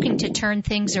are looking to turn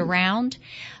things around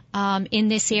in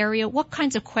this area, what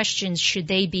kinds of questions should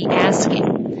they be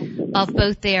asking of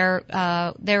both their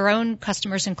own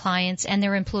customers and clients and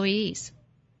their employees?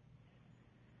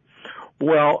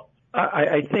 Well,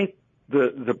 I think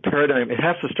the paradigm, it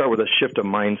has to start with a shift of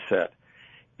mindset.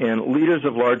 And leaders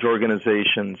of large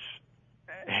organizations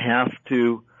have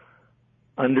to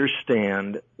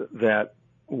understand that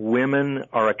women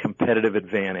are a competitive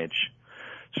advantage.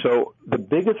 So the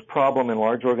biggest problem in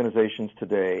large organizations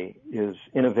today is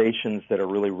innovations that are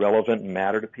really relevant and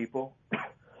matter to people.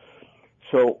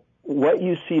 So what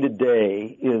you see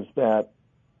today is that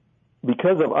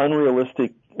because of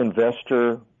unrealistic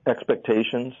investor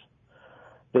expectations,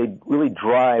 they really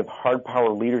drive hard power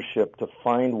leadership to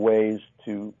find ways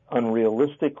to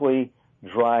unrealistically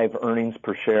drive earnings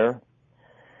per share.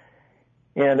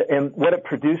 And what it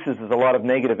produces is a lot of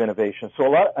negative innovation.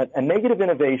 So a negative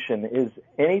innovation is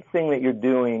anything that you're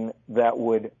doing that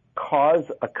would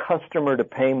cause a customer to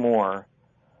pay more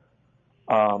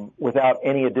without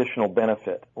any additional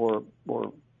benefit or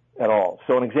at all.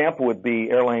 So an example would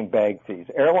be airline bag fees.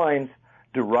 Airlines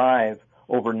derive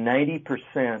over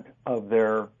 90% of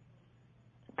their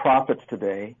profits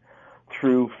today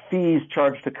through fees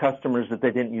charged to customers that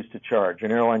they didn't used to charge,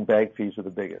 and airline bag fees are the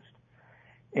biggest.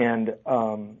 And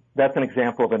that's an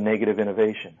example of a negative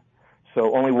innovation.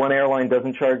 So only one airline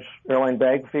doesn't charge airline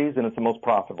bag fees, and it's the most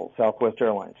profitable, Southwest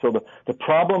Airlines. So the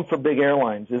problem for big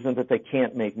airlines isn't that they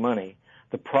can't make money.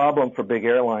 The problem for big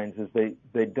airlines is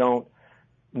they don't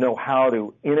know how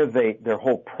to innovate their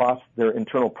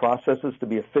internal processes to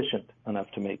be efficient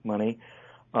enough to make money,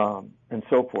 and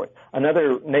so forth.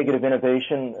 Another negative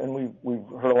innovation, and we've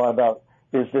heard a lot about,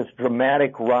 is this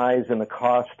dramatic rise in the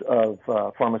cost of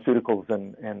pharmaceuticals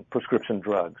and prescription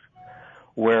drugs,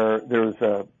 where there's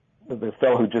the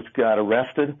fellow who just got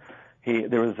arrested.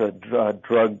 There was a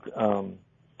drug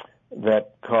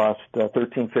that cost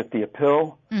 $13.50 a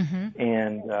pill,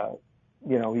 and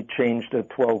he changed to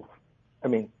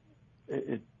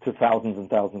to thousands and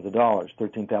thousands of dollars,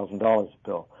 $13,000 a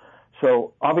pill.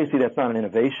 So obviously that's not an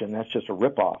innovation, that's just a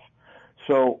ripoff.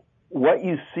 So what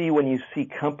you see when you see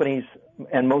companies,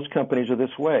 and most companies are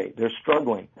this way, they're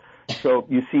struggling. So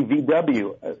you see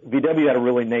VW had a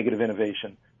really negative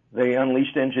innovation. They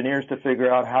unleashed engineers to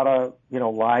figure out how to,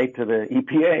 lie to the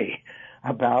EPA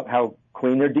about how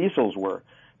clean their diesels were.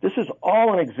 This is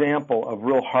all an example of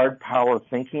real hard power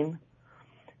thinking.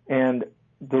 And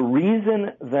the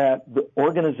reason that the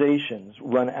organizations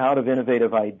run out of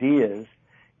innovative ideas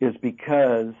is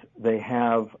because they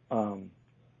have,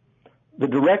 the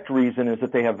direct reason is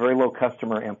that they have very low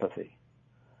customer empathy.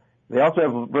 They also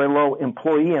have very low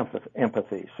employee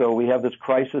empathy. So we have this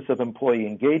crisis of employee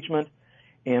engagement,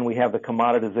 and we have the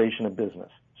commoditization of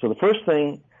business. So the first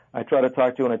thing I try to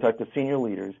talk to when I talk to senior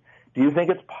leaders, do you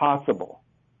think it's possible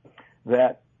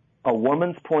that a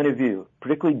woman's point of view,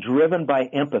 particularly driven by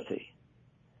empathy,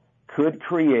 could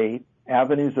create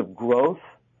avenues of growth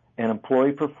and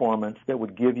employee performance that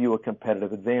would give you a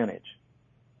competitive advantage?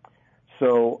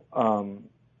 So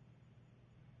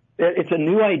it's a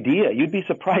new idea. You'd be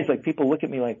surprised. Like, people look at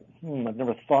me like, I've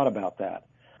never thought about that.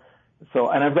 So,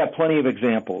 and I've got plenty of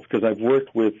examples because I've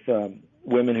worked with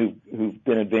women who've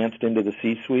been advanced into the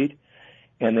C-suite,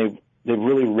 and they've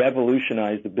really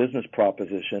revolutionized the business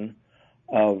proposition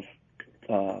of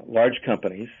large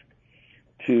companies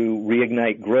to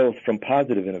reignite growth from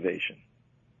positive innovation.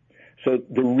 So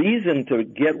the reason to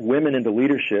get women into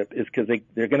leadership is because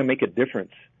they're going to make a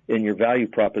difference in your value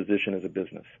proposition as a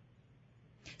business.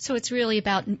 So it's really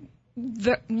about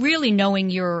really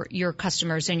knowing your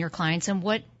customers and your clients and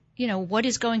what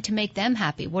is going to make them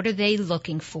happy. What are they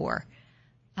looking for?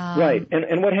 Right.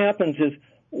 And what happens is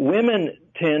women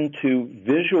tend to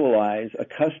visualize a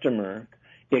customer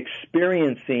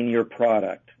experiencing your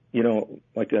product,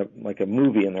 like a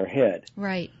movie in their head.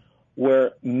 Right.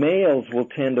 Where males will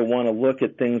tend to want to look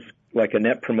at things like a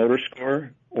net promoter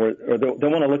score or they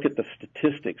want to look at the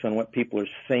statistics on what people are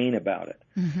saying about it.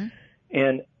 Mm-hmm.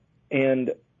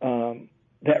 And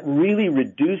that really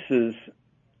reduces,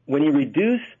 when you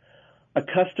reduce a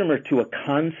customer to a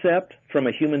concept from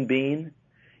a human being,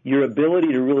 your ability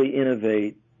to really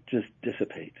innovate just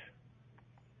dissipates.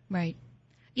 Right.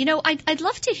 You know, I'd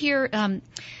love to hear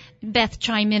Beth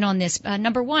chime in on this.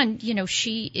 Number one, you know,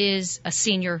 she is a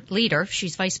senior leader.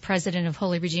 She's vice president of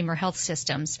Holy Redeemer Health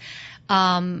Systems.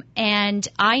 And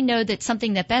I know that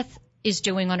something that Beth is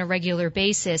doing on a regular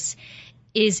basis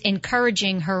is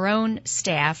encouraging her own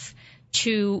staff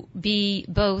to be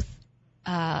both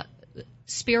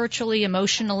spiritually,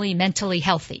 emotionally, mentally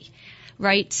healthy.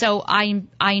 Right. So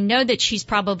I know that she's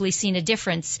probably seen a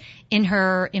difference in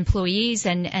her employees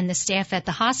and the staff at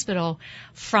the hospital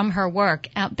from her work.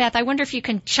 Beth, I wonder if you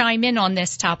can chime in on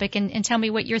this topic and tell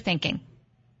me what you're thinking.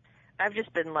 I've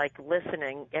just been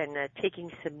listening and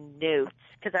taking some notes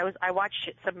because I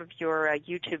watched some of your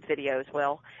YouTube videos,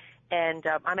 Will, and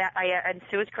and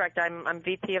Sue is correct. I'm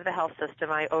VP of the health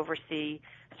system. I oversee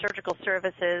surgical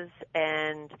services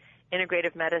and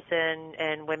integrative medicine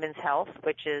and women's health,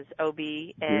 which is OB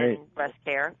and breast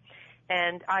care.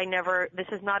 And this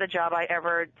is not a job I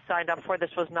ever signed up for.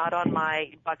 This was not on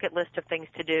my bucket list of things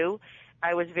to do.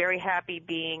 I was very happy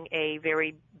being a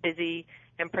very busy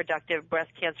and productive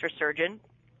breast cancer surgeon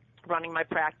running my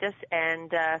practice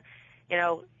and,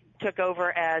 took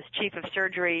over as chief of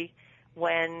surgery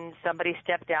when somebody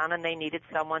stepped down and they needed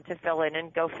someone to fill in,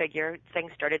 and go figure,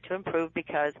 things started to improve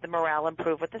because the morale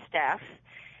improved with the staff.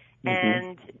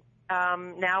 Mm-hmm.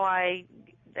 And now I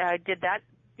did that,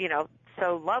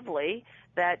 so lovely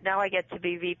that now I get to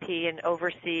be VP and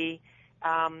oversee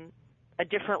a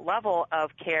different level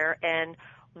of care. And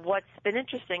what's been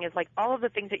interesting is all of the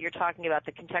things that you're talking about,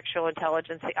 the contextual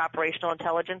intelligence, the operational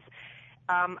intelligence.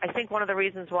 I think one of the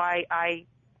reasons why I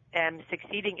am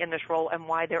succeeding in this role and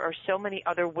why there are so many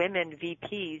other women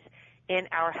VPs in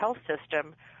our health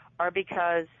system are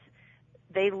because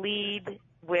they lead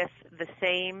with the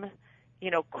same,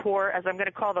 core, as I'm going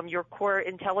to call them, your core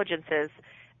intelligences.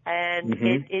 And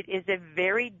mm-hmm. it is a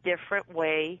very different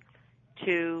way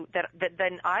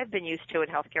than I've been used to in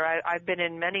healthcare. I've been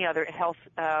in many other health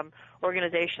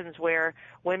organizations where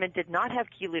women did not have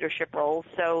key leadership roles,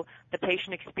 so the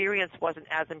patient experience wasn't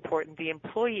as important. The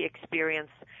employee experience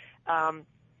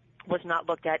was not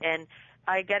looked at. And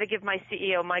I got to give my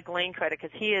CEO, Mike Lane, credit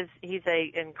because he's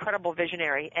an incredible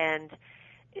visionary, and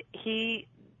he's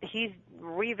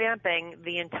revamping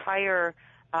the entire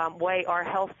way our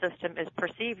health system is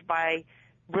perceived by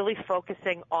really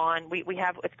focusing on, we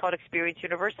have, it's called Experience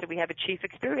University. We have a chief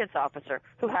experience officer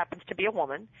who happens to be a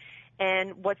woman.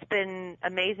 And what's been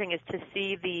amazing is to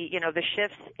see the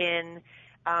shifts in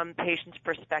patients'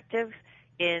 perspective,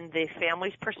 in the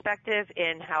family's perspective,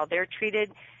 in how they're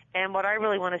treated. And what I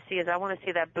really want to see is I want to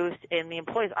see that boost in the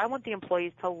employees. I want the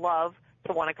employees to love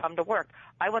to want to come to work.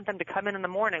 I want them to come in the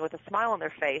morning with a smile on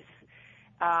their face,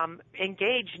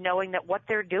 engaged, knowing that what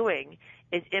they're doing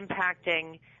is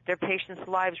impacting their patients'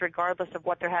 lives regardless of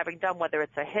what they're having done, whether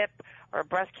it's a hip or a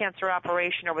breast cancer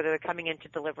operation or whether they're coming in to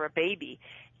deliver a baby.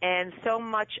 And so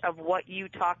much of what you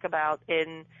talk about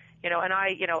and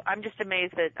I'm just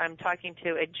amazed that I'm talking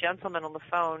to a gentleman on the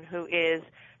phone who is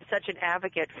such an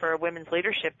advocate for women's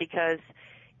leadership because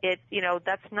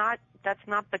that's not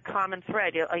the common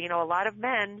thread. A lot of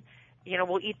men,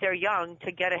 will eat their young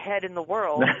to get ahead in the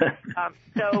world.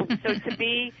 So to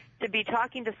be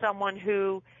talking to someone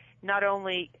who not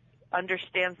only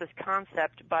understands this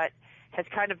concept but has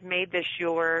kind of made this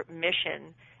your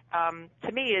mission,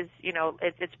 to me is,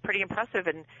 it's pretty impressive.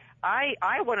 And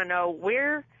I want to know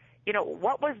where,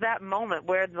 what was that moment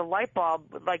where the light bulb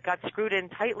got screwed in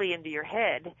tightly into your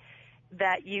head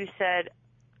that you said,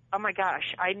 oh my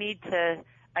gosh, I need to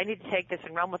take this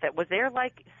and run with it. Was there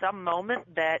some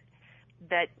moment that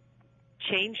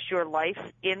changed your life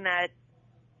in that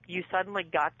you suddenly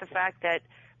got the fact that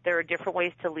there are different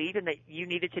ways to lead and that you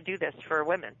needed to do this for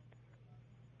women?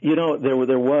 There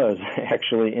was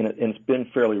actually, and it's been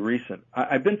fairly recent.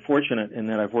 I've been fortunate in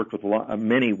that I've worked with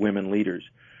many women leaders.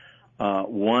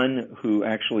 One who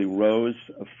actually rose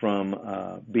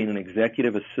from being an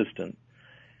executive assistant.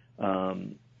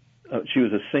 She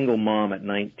was a single mom at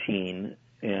 19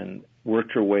 and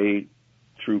worked her way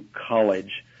through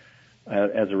college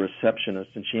as a receptionist,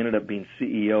 and she ended up being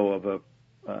CEO of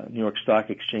a New York Stock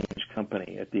Exchange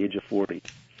company at the age of 40.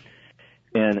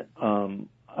 And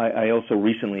I also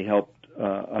recently helped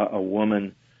a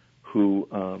woman who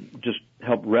just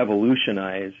helped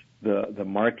revolutionize the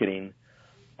marketing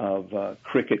of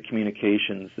Cricket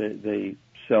Communications. They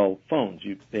sell phones.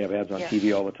 They have ads on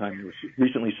TV all the time. They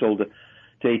recently sold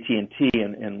to AT&T,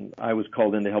 and I was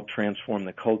called in to help transform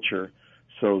the culture.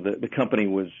 So the company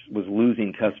was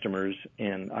losing customers,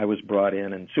 and I was brought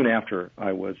in, and soon after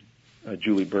I was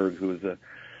Julie Berg, who was the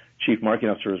chief marketing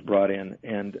officer, was brought in,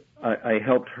 and I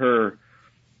helped her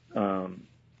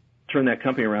turn that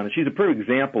company around. And she's a perfect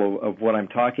example of what I'm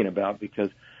talking about, because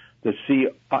the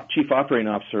chief operating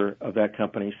officer of that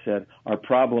company said, our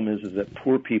problem is that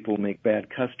poor people make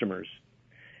bad customers.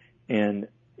 And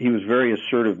he was very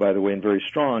assertive, by the way, and very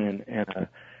strong, and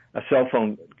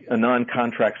a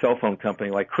non-contract cell phone company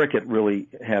like Cricket really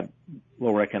had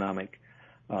lower economic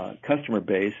customer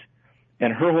base.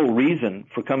 And her whole reason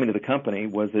for coming to the company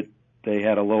was that they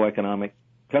had a low economic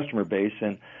customer base,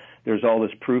 and there's all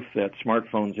this proof that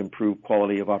smartphones improve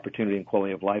quality of opportunity and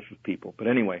quality of life of people. But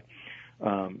anyway,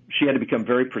 she had to become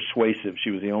very persuasive.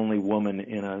 She was the only woman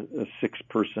in a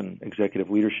six-person executive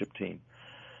leadership team.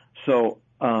 So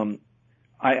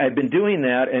I've been doing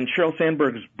that, and Sheryl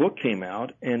Sandberg's book came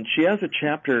out, and she has a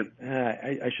chapter.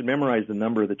 I should memorize the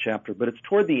number of the chapter, but it's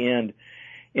toward the end,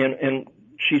 and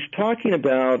she's talking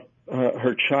about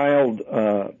her child,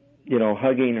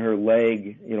 hugging her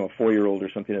leg, a 4-year-old or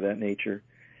something of that nature,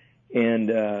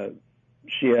 and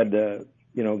she had to,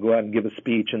 go out and give a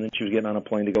speech, and then she was getting on a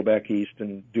plane to go back east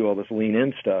and do all this lean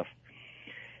in stuff.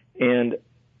 And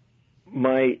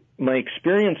my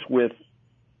experience with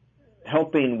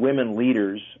helping women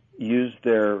leaders use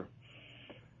their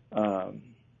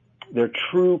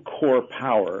true core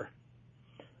power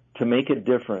to make a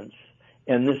difference.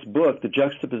 And this book, the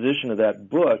juxtaposition of that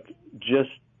book,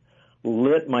 just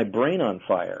lit my brain on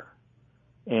fire.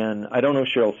 And I don't know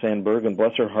Sheryl Sandberg, and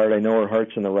bless her heart, I know her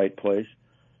heart's in the right place.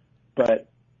 But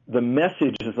the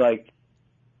message is like,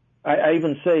 I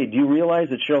even say, do you realize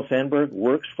that Sheryl Sandberg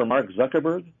works for Mark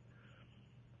Zuckerberg?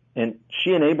 And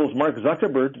she enables Mark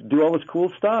Zuckerberg to do all this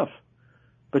cool stuff.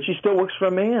 But she still works for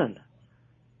a man.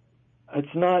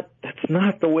 That's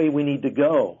not the way we need to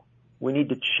go. We need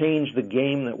to change the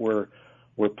game that we're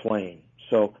playing.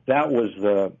 So that was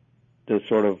the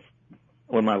sort of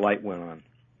when my light went on.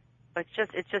 It's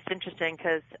just interesting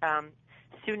because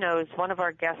Sue knows one of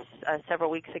our guests several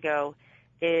weeks ago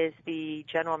is the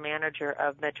general manager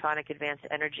of Medtronic Advanced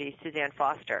Energy, Suzanne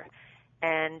Foster.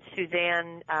 And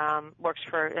Suzanne works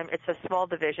for, it's a small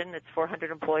division. It's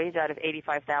 400 employees out of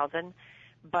 85,000.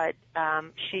 But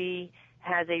she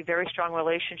has a very strong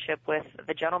relationship with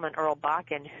the gentleman, Earl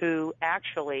Bakken, who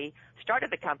actually started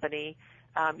the company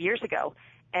years ago.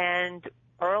 And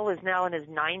Earl is now in his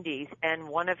 90s, and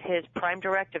one of his prime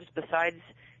directives, besides,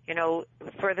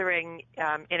 furthering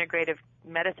integrative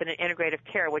medicine and integrative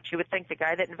care, which you would think the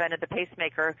guy that invented the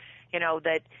pacemaker,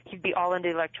 that he'd be all into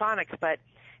electronics, but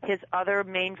his other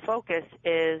main focus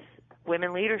is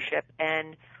women leadership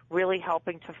and really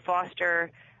helping to foster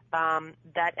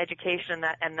that education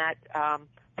and that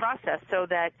process so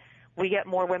that we get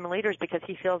more women leaders, because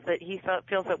he feels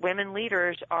that women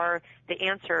leaders are the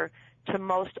answer to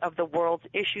most of the world's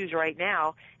issues right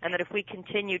now, and that if we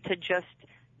continue to just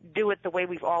do it the way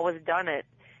we've always done it,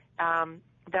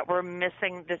 that we're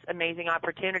missing this amazing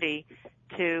opportunity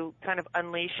to kind of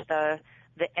unleash the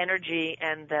energy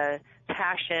and the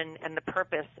passion and the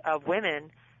purpose of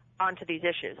women onto these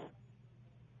issues.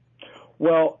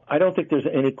 Well, I don't think there's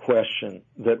any question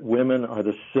that women are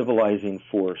the civilizing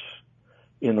force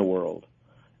in the world.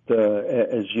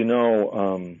 As you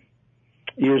know,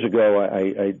 years ago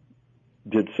I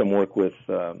did some work with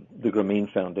the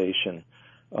Grameen Foundation,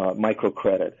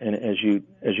 microcredit, and as you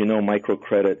know,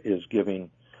 microcredit is giving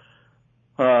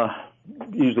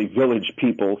usually village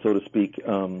people, so to speak,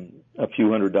 a few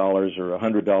 $100 or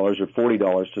 $100 or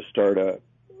 $40 to start a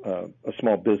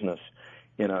small business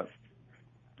in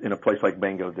a place like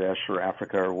Bangladesh or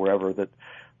Africa or wherever that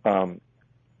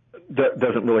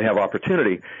doesn't really have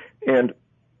opportunity. And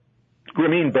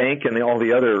Grameen Bank and all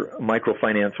the other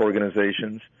microfinance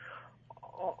organizations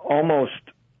almost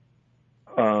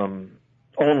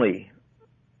only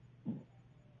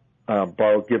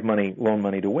loan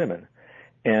money to women.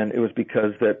 And it was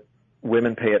because that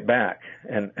women pay it back.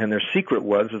 And their secret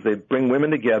was they'd bring women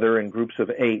together in groups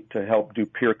of 8 to help do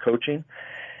peer coaching.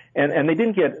 And they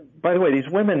didn't get, by the way, these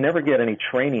women never get any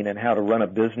training in how to run a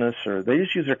business, or they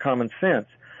just use their common sense.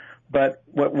 But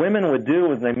what women would do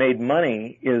when they made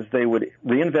money is they would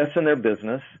reinvest in their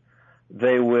business.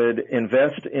 They would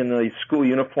invest in the school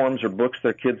uniforms or books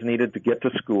their kids needed to get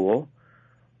to school.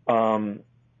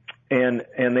 And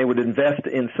they would invest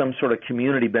in some sort of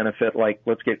community benefit, like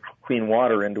let's get clean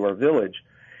water into our village.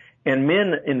 And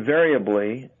men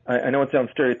invariably, I know it sounds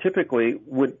stereotypically,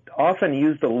 would often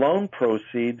use the loan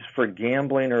proceeds for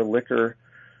gambling or liquor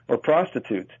or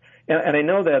prostitutes. And I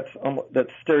know that's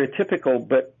stereotypical,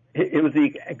 but it was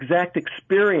the exact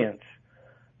experience,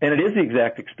 and it is the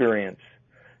exact experience.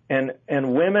 And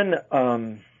women,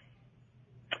 and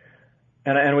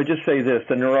I would just say this: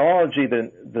 the neurology,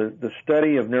 the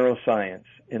study of neuroscience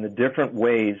in the different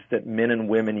ways that men and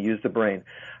women use the brain.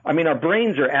 I mean, our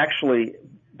brains are actually,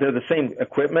 they're the same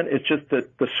equipment. It's just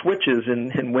that the switches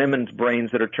in women's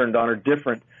brains that are turned on are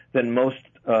different than most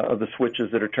of the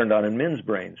switches that are turned on in men's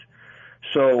brains.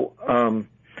 So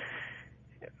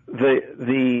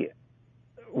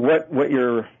what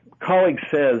your colleague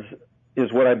says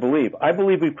is what I believe. I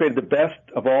believe we've created the best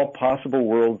of all possible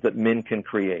worlds that men can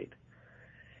create,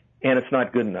 and it's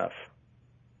not good enough.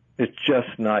 It's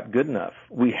just not good enough.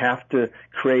 We have to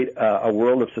create a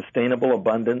world of sustainable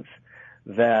abundance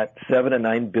that 7 to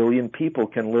 9 billion people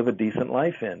can live a decent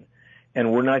life in.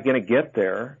 And we're not going to get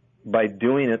there by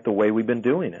doing it the way we've been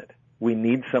doing it. We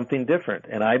need something different.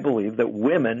 And I believe that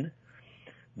women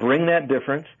bring that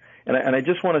difference. And I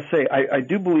just want to say, I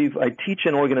do believe, I teach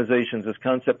in organizations this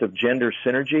concept of gender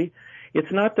synergy.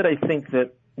 It's not that I think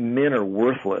that men are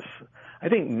worthless. I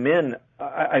think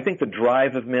I think the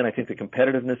drive of men, I think the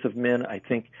competitiveness of men, I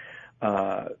think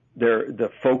the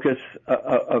focus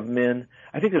of men,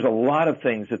 I think there's a lot of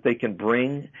things that they can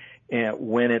bring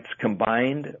when it's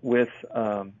combined with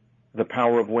the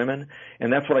power of women,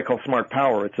 and that's what I call smart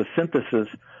power. It's a synthesis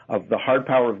of the hard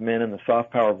power of men and the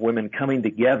soft power of women coming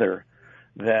together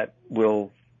that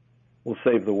will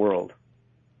save the world.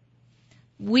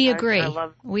 We agree.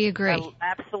 We agree.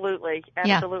 Absolutely.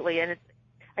 Yeah. And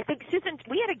I think, Susan,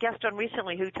 we had a guest on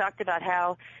recently who talked about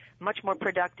how much more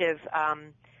productive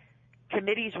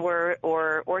committees were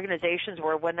or organizations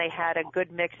were when they had a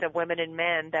good mix of women and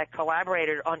men that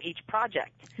collaborated on each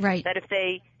project. Right.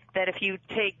 That if you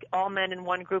take all men in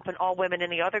one group and all women in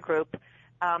the other group,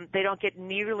 they don't get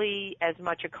nearly as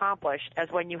much accomplished as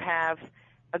when you have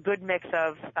a good mix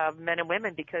of men and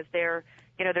women, because they're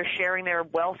sharing their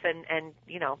wealth and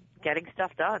getting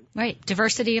stuff done. Right.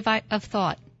 Diversity of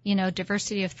thought.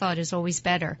 Diversity of thought is always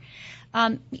better.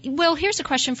 Will, here's a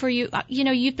question for you.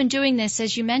 You've been doing this,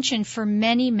 as you mentioned, for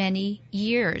many, many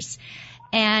years.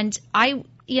 And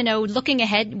looking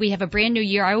ahead, we have a brand new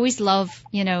year. I always love,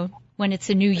 when it's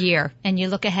a new year and you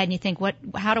look ahead and you think,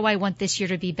 how do I want this year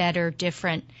to be better,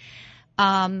 different?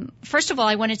 First of all,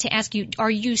 I wanted to ask you, are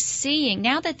you seeing,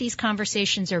 now that these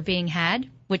conversations are being had,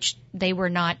 which they were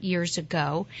not years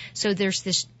ago, so there's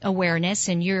this awareness,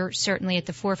 and you're certainly at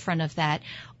the forefront of that,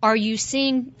 are you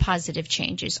seeing positive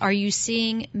changes? Are you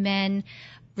seeing men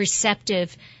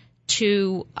receptive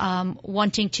to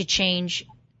wanting to change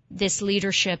this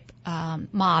leadership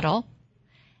model?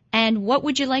 And what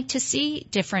would you like to see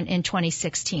different in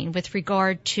 2016 with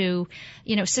regard to,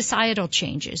 societal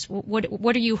changes?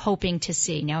 What are you hoping to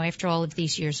see now after all of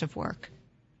these years of work?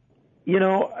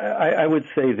 I would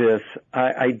say this.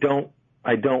 I don't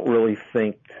really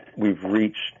think we've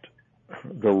reached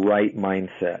the right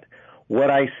mindset. What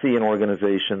I see in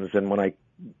organizations, and when I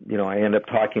end up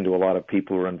talking to a lot of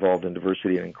people who are involved in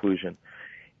diversity and inclusion,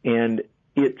 and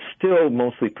it's still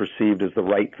mostly perceived as the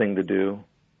right thing to do,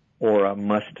 or a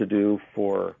must-to-do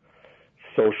for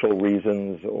social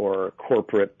reasons or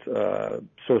corporate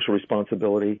social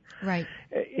responsibility. Right.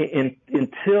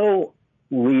 Until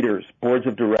leaders, boards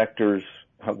of directors,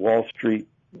 Wall Street,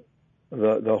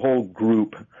 the whole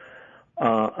group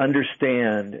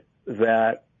understand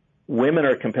that women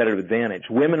are a competitive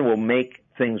advantage. Women will make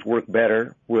things work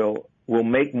better, will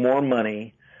make more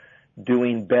money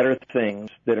doing better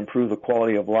things that improve the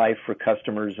quality of life for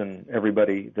customers and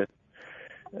everybody that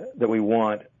we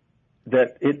want. This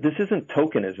isn't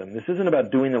tokenism. This isn't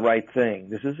about doing the right thing.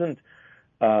 This isn't,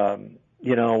 they're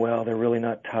really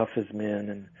not tough as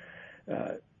men.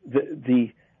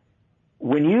 And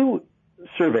when you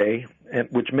survey,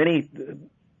 which many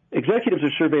executives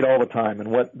are surveyed all the time,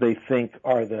 and what they think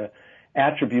are the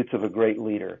attributes of a great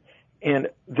leader, and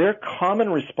their common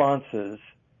responses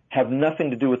have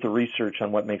nothing to do with the research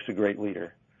on what makes a great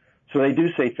leader. So they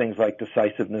do say things like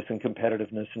decisiveness and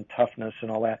competitiveness and toughness and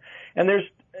all that. And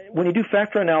when you do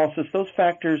factor analysis, those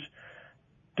factors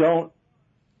don't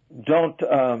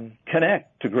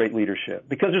connect to great leadership,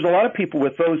 because there's a lot of people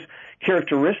with those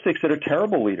characteristics that are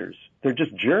terrible leaders. They're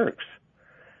just jerks.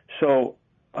 So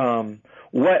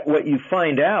what you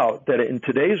find out that in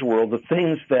today's world, the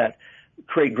things that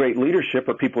create great leadership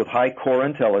are people with high core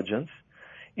intelligence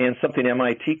and something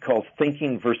MIT calls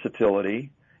thinking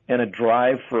versatility, and a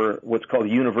drive for what's called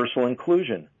universal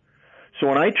inclusion. So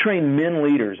when I train men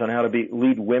leaders on how to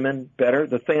lead women better,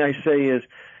 the thing I say is,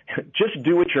 just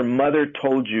do what your mother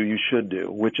told you should do,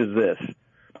 which is this: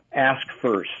 ask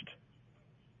first.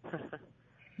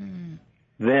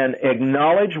 then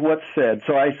acknowledge what's said.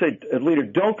 So I say, leader,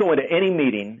 don't go into any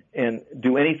meeting and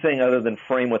do anything other than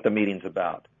frame what the meeting's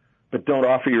about, but don't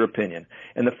offer your opinion.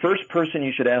 And the first person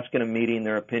you should ask in a meeting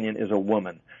their opinion is a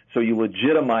woman. So you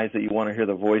legitimize that you want to hear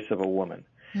the voice of a woman.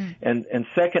 And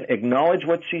second, acknowledge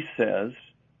what she says,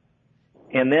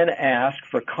 and then ask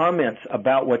for comments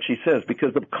about what she says,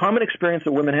 because the common experience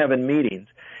that women have in meetings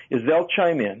is they'll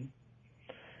chime in,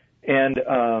 and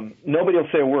nobody will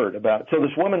say a word about it. So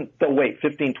this woman, they'll wait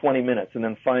 15, 20 minutes, and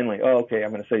then finally, okay,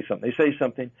 I'm going to say something. They say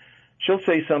something. She'll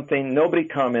say something. Nobody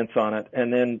comments on it,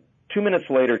 and then 2 minutes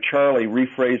later, Charlie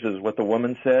rephrases what the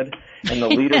woman said, and the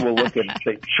leader will look at it and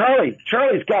say,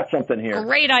 Charlie's got something here.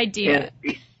 Great idea.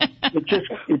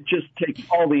 It just takes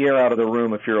all the air out of the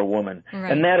room if you're a woman. Right.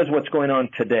 And that is what's going on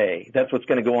today. That's what's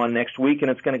going to go on next week,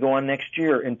 and it's going to go on next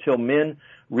year until men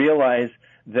realize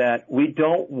that we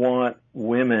don't want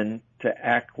women to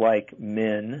act like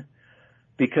men,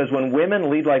 because when women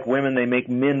lead like women, they make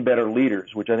men better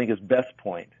leaders, which I think is Beth's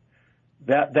point.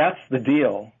 That's the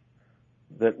deal.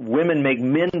 That women make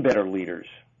men better leaders.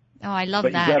 Oh, I love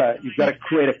but that. You've got to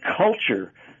create a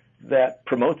culture that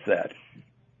promotes that.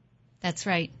 That's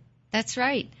right. That's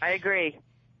right. I agree.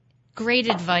 Great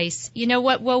advice. You know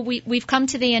what? Well, we've come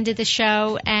to the end of the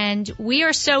show, and we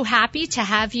are so happy to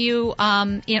have you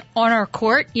on our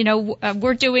court. You know,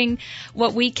 we're doing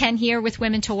what we can here with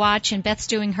Women to Watch, and Beth's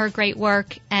doing her great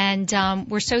work, and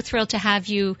we're so thrilled to have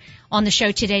you on the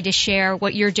show today to share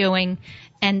what you're doing,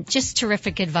 and just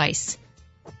terrific advice.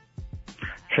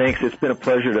 Thanks. It's been a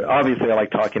pleasure. Obviously, I like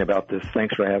talking about this.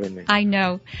 Thanks for having me. I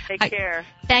know. Take care.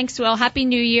 Thanks, Will. Happy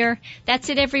New Year. That's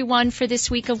it, everyone, for this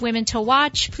week of Women to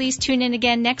Watch. Please tune in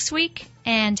again next week,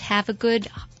 and have a good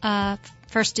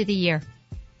first of the year.